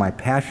terms of my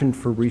passion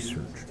for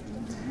research.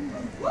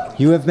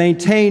 You have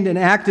maintained an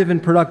active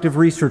and productive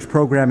research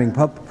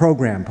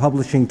program,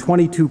 publishing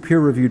 22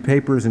 peer-reviewed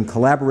papers in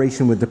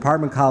collaboration with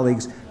department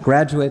colleagues,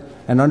 graduate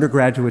and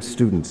undergraduate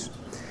students.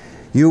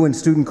 You and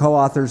student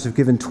co-authors have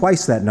given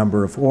twice that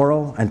number of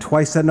oral and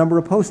twice that number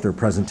of poster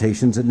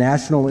presentations at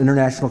national and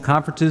international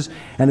conferences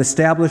and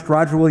established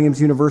Roger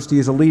Williams University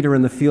as a leader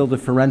in the field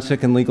of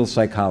forensic and legal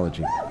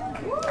psychology.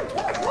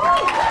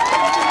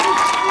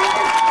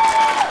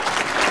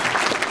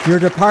 Your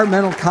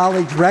departmental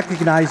colleagues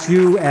recognize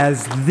you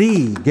as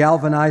the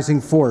galvanizing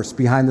force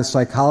behind the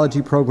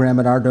psychology program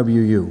at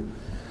RWU.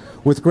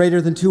 With greater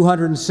than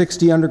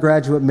 260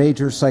 undergraduate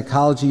majors,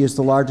 psychology is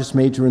the largest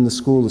major in the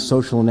School of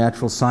Social and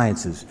Natural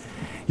Sciences.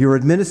 Your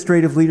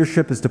administrative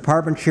leadership as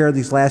department chair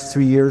these last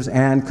 3 years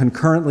and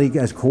concurrently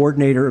as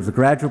coordinator of the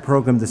graduate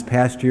program this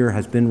past year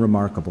has been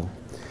remarkable.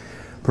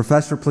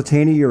 Professor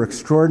Platini, your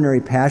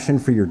extraordinary passion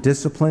for your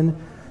discipline,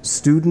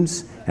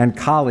 students, and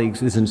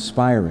colleagues is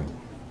inspiring.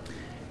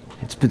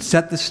 It's been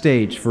set the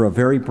stage for a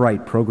very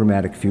bright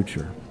programmatic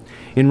future.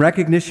 In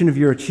recognition of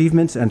your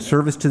achievements and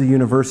service to the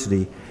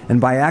university, and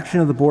by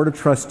action of the Board of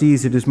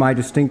Trustees, it is my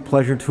distinct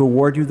pleasure to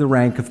award you the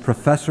rank of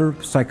Professor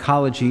of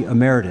Psychology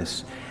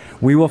Emeritus.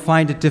 We will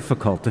find it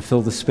difficult to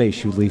fill the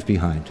space you leave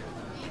behind.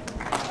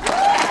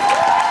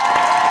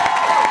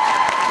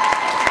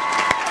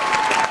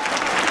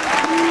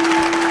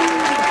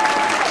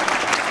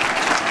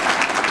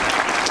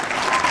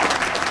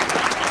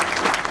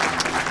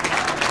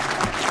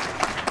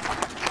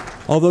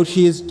 Although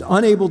she is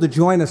unable to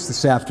join us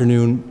this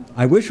afternoon,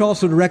 I wish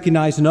also to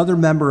recognize another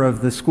member of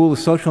the School of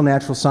Social and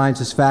Natural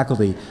Sciences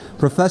faculty,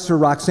 Professor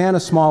Roxana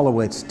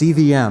Smolowitz,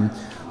 DVM,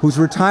 who's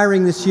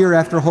retiring this year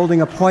after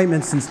holding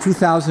appointments since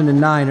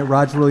 2009 at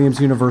Roger Williams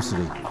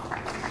University.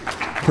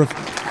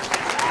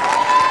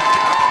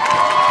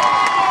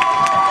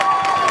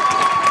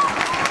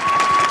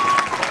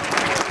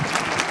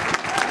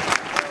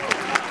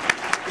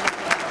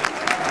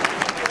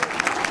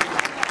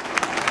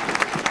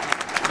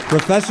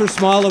 Professor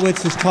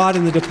Smolowitz is taught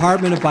in the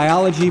Department of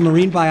Biology,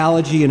 Marine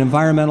Biology, and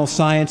Environmental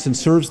Science and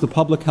serves the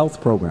Public Health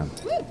Program.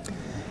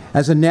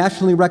 As a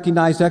nationally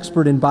recognized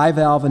expert in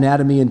bivalve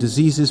anatomy and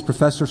diseases,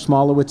 Professor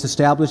Smolowitz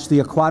established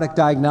the Aquatic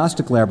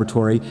Diagnostic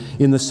Laboratory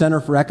in the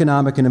Center for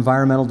Economic and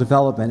Environmental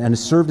Development and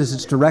has served as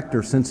its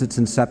director since its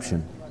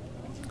inception.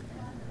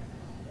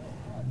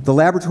 The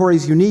laboratory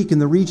is unique in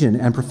the region,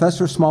 and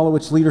Professor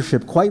Smolowitz's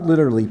leadership quite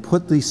literally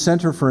put the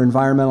Center for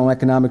Environmental and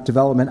Economic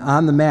Development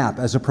on the map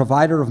as a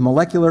provider of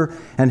molecular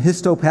and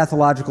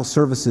histopathological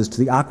services to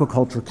the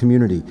aquaculture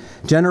community,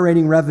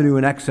 generating revenue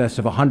in excess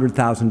of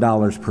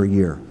 $100,000 per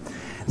year.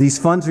 These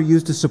funds are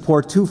used to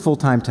support 2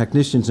 full-time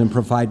technicians and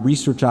provide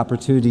research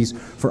opportunities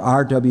for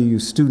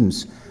RWU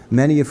students,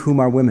 many of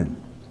whom are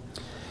women.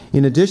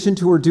 In addition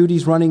to her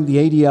duties running the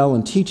ADL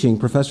and teaching,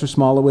 Professor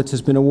Smolowitz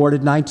has been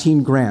awarded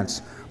 19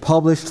 grants,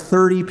 published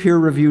 30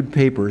 peer-reviewed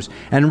papers,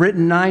 and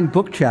written 9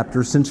 book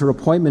chapters since her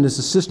appointment as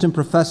assistant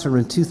professor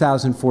in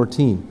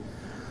 2014.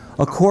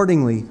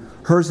 Accordingly,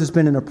 hers has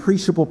been an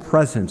appreciable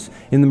presence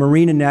in the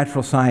Marine and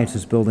Natural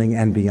Sciences building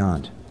and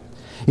beyond.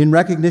 In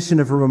recognition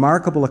of her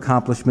remarkable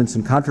accomplishments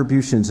and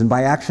contributions, and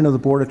by action of the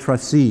Board of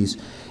Trustees,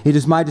 it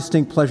is my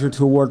distinct pleasure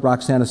to award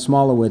Roxana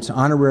Smolowitz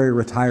honorary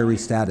retiree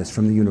status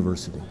from the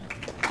university.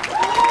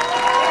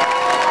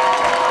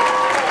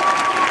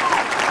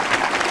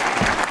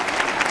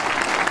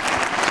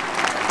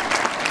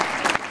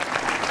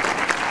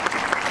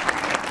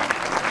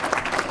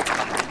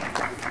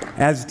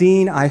 As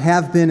Dean, I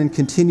have been and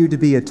continue to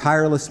be a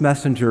tireless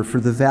messenger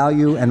for the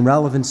value and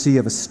relevancy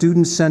of a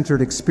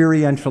student-centered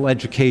experiential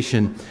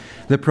education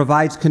that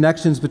provides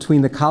connections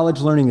between the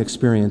college learning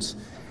experience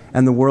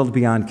and the world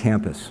beyond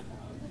campus.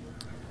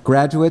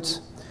 Graduates,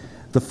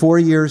 the 4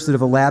 years that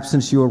have elapsed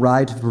since you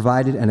arrived have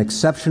provided an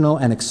exceptional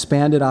and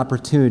expanded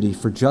opportunity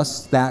for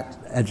just that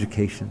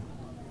education.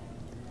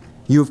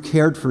 You have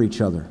cared for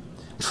each other,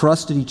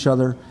 trusted each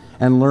other,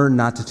 and learned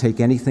not to take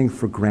anything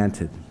for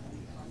granted.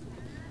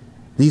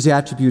 These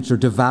attributes are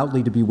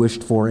devoutly to be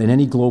wished for in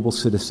any global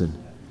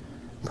citizen,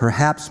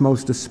 perhaps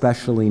most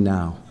especially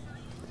now.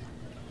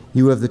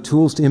 You have the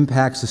tools to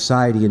impact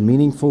society in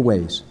meaningful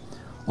ways.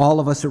 All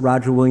of us at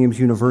Roger Williams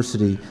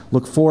University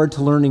look forward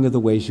to learning of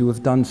the ways you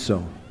have done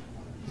so.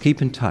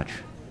 Keep in touch.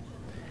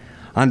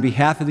 On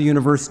behalf of the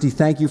university,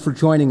 thank you for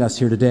joining us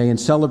here today and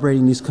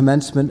celebrating these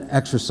commencement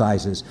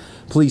exercises.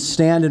 Please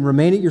stand and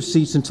remain at your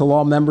seats until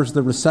all members of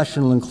the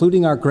recessional,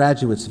 including our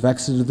graduates, have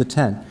exited the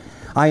tent.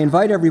 I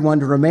invite everyone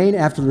to remain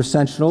after the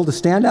recessional to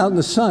stand out in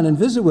the sun and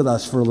visit with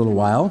us for a little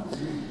while.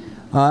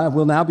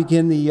 We'll now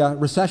begin the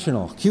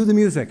recessional. Cue the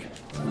music.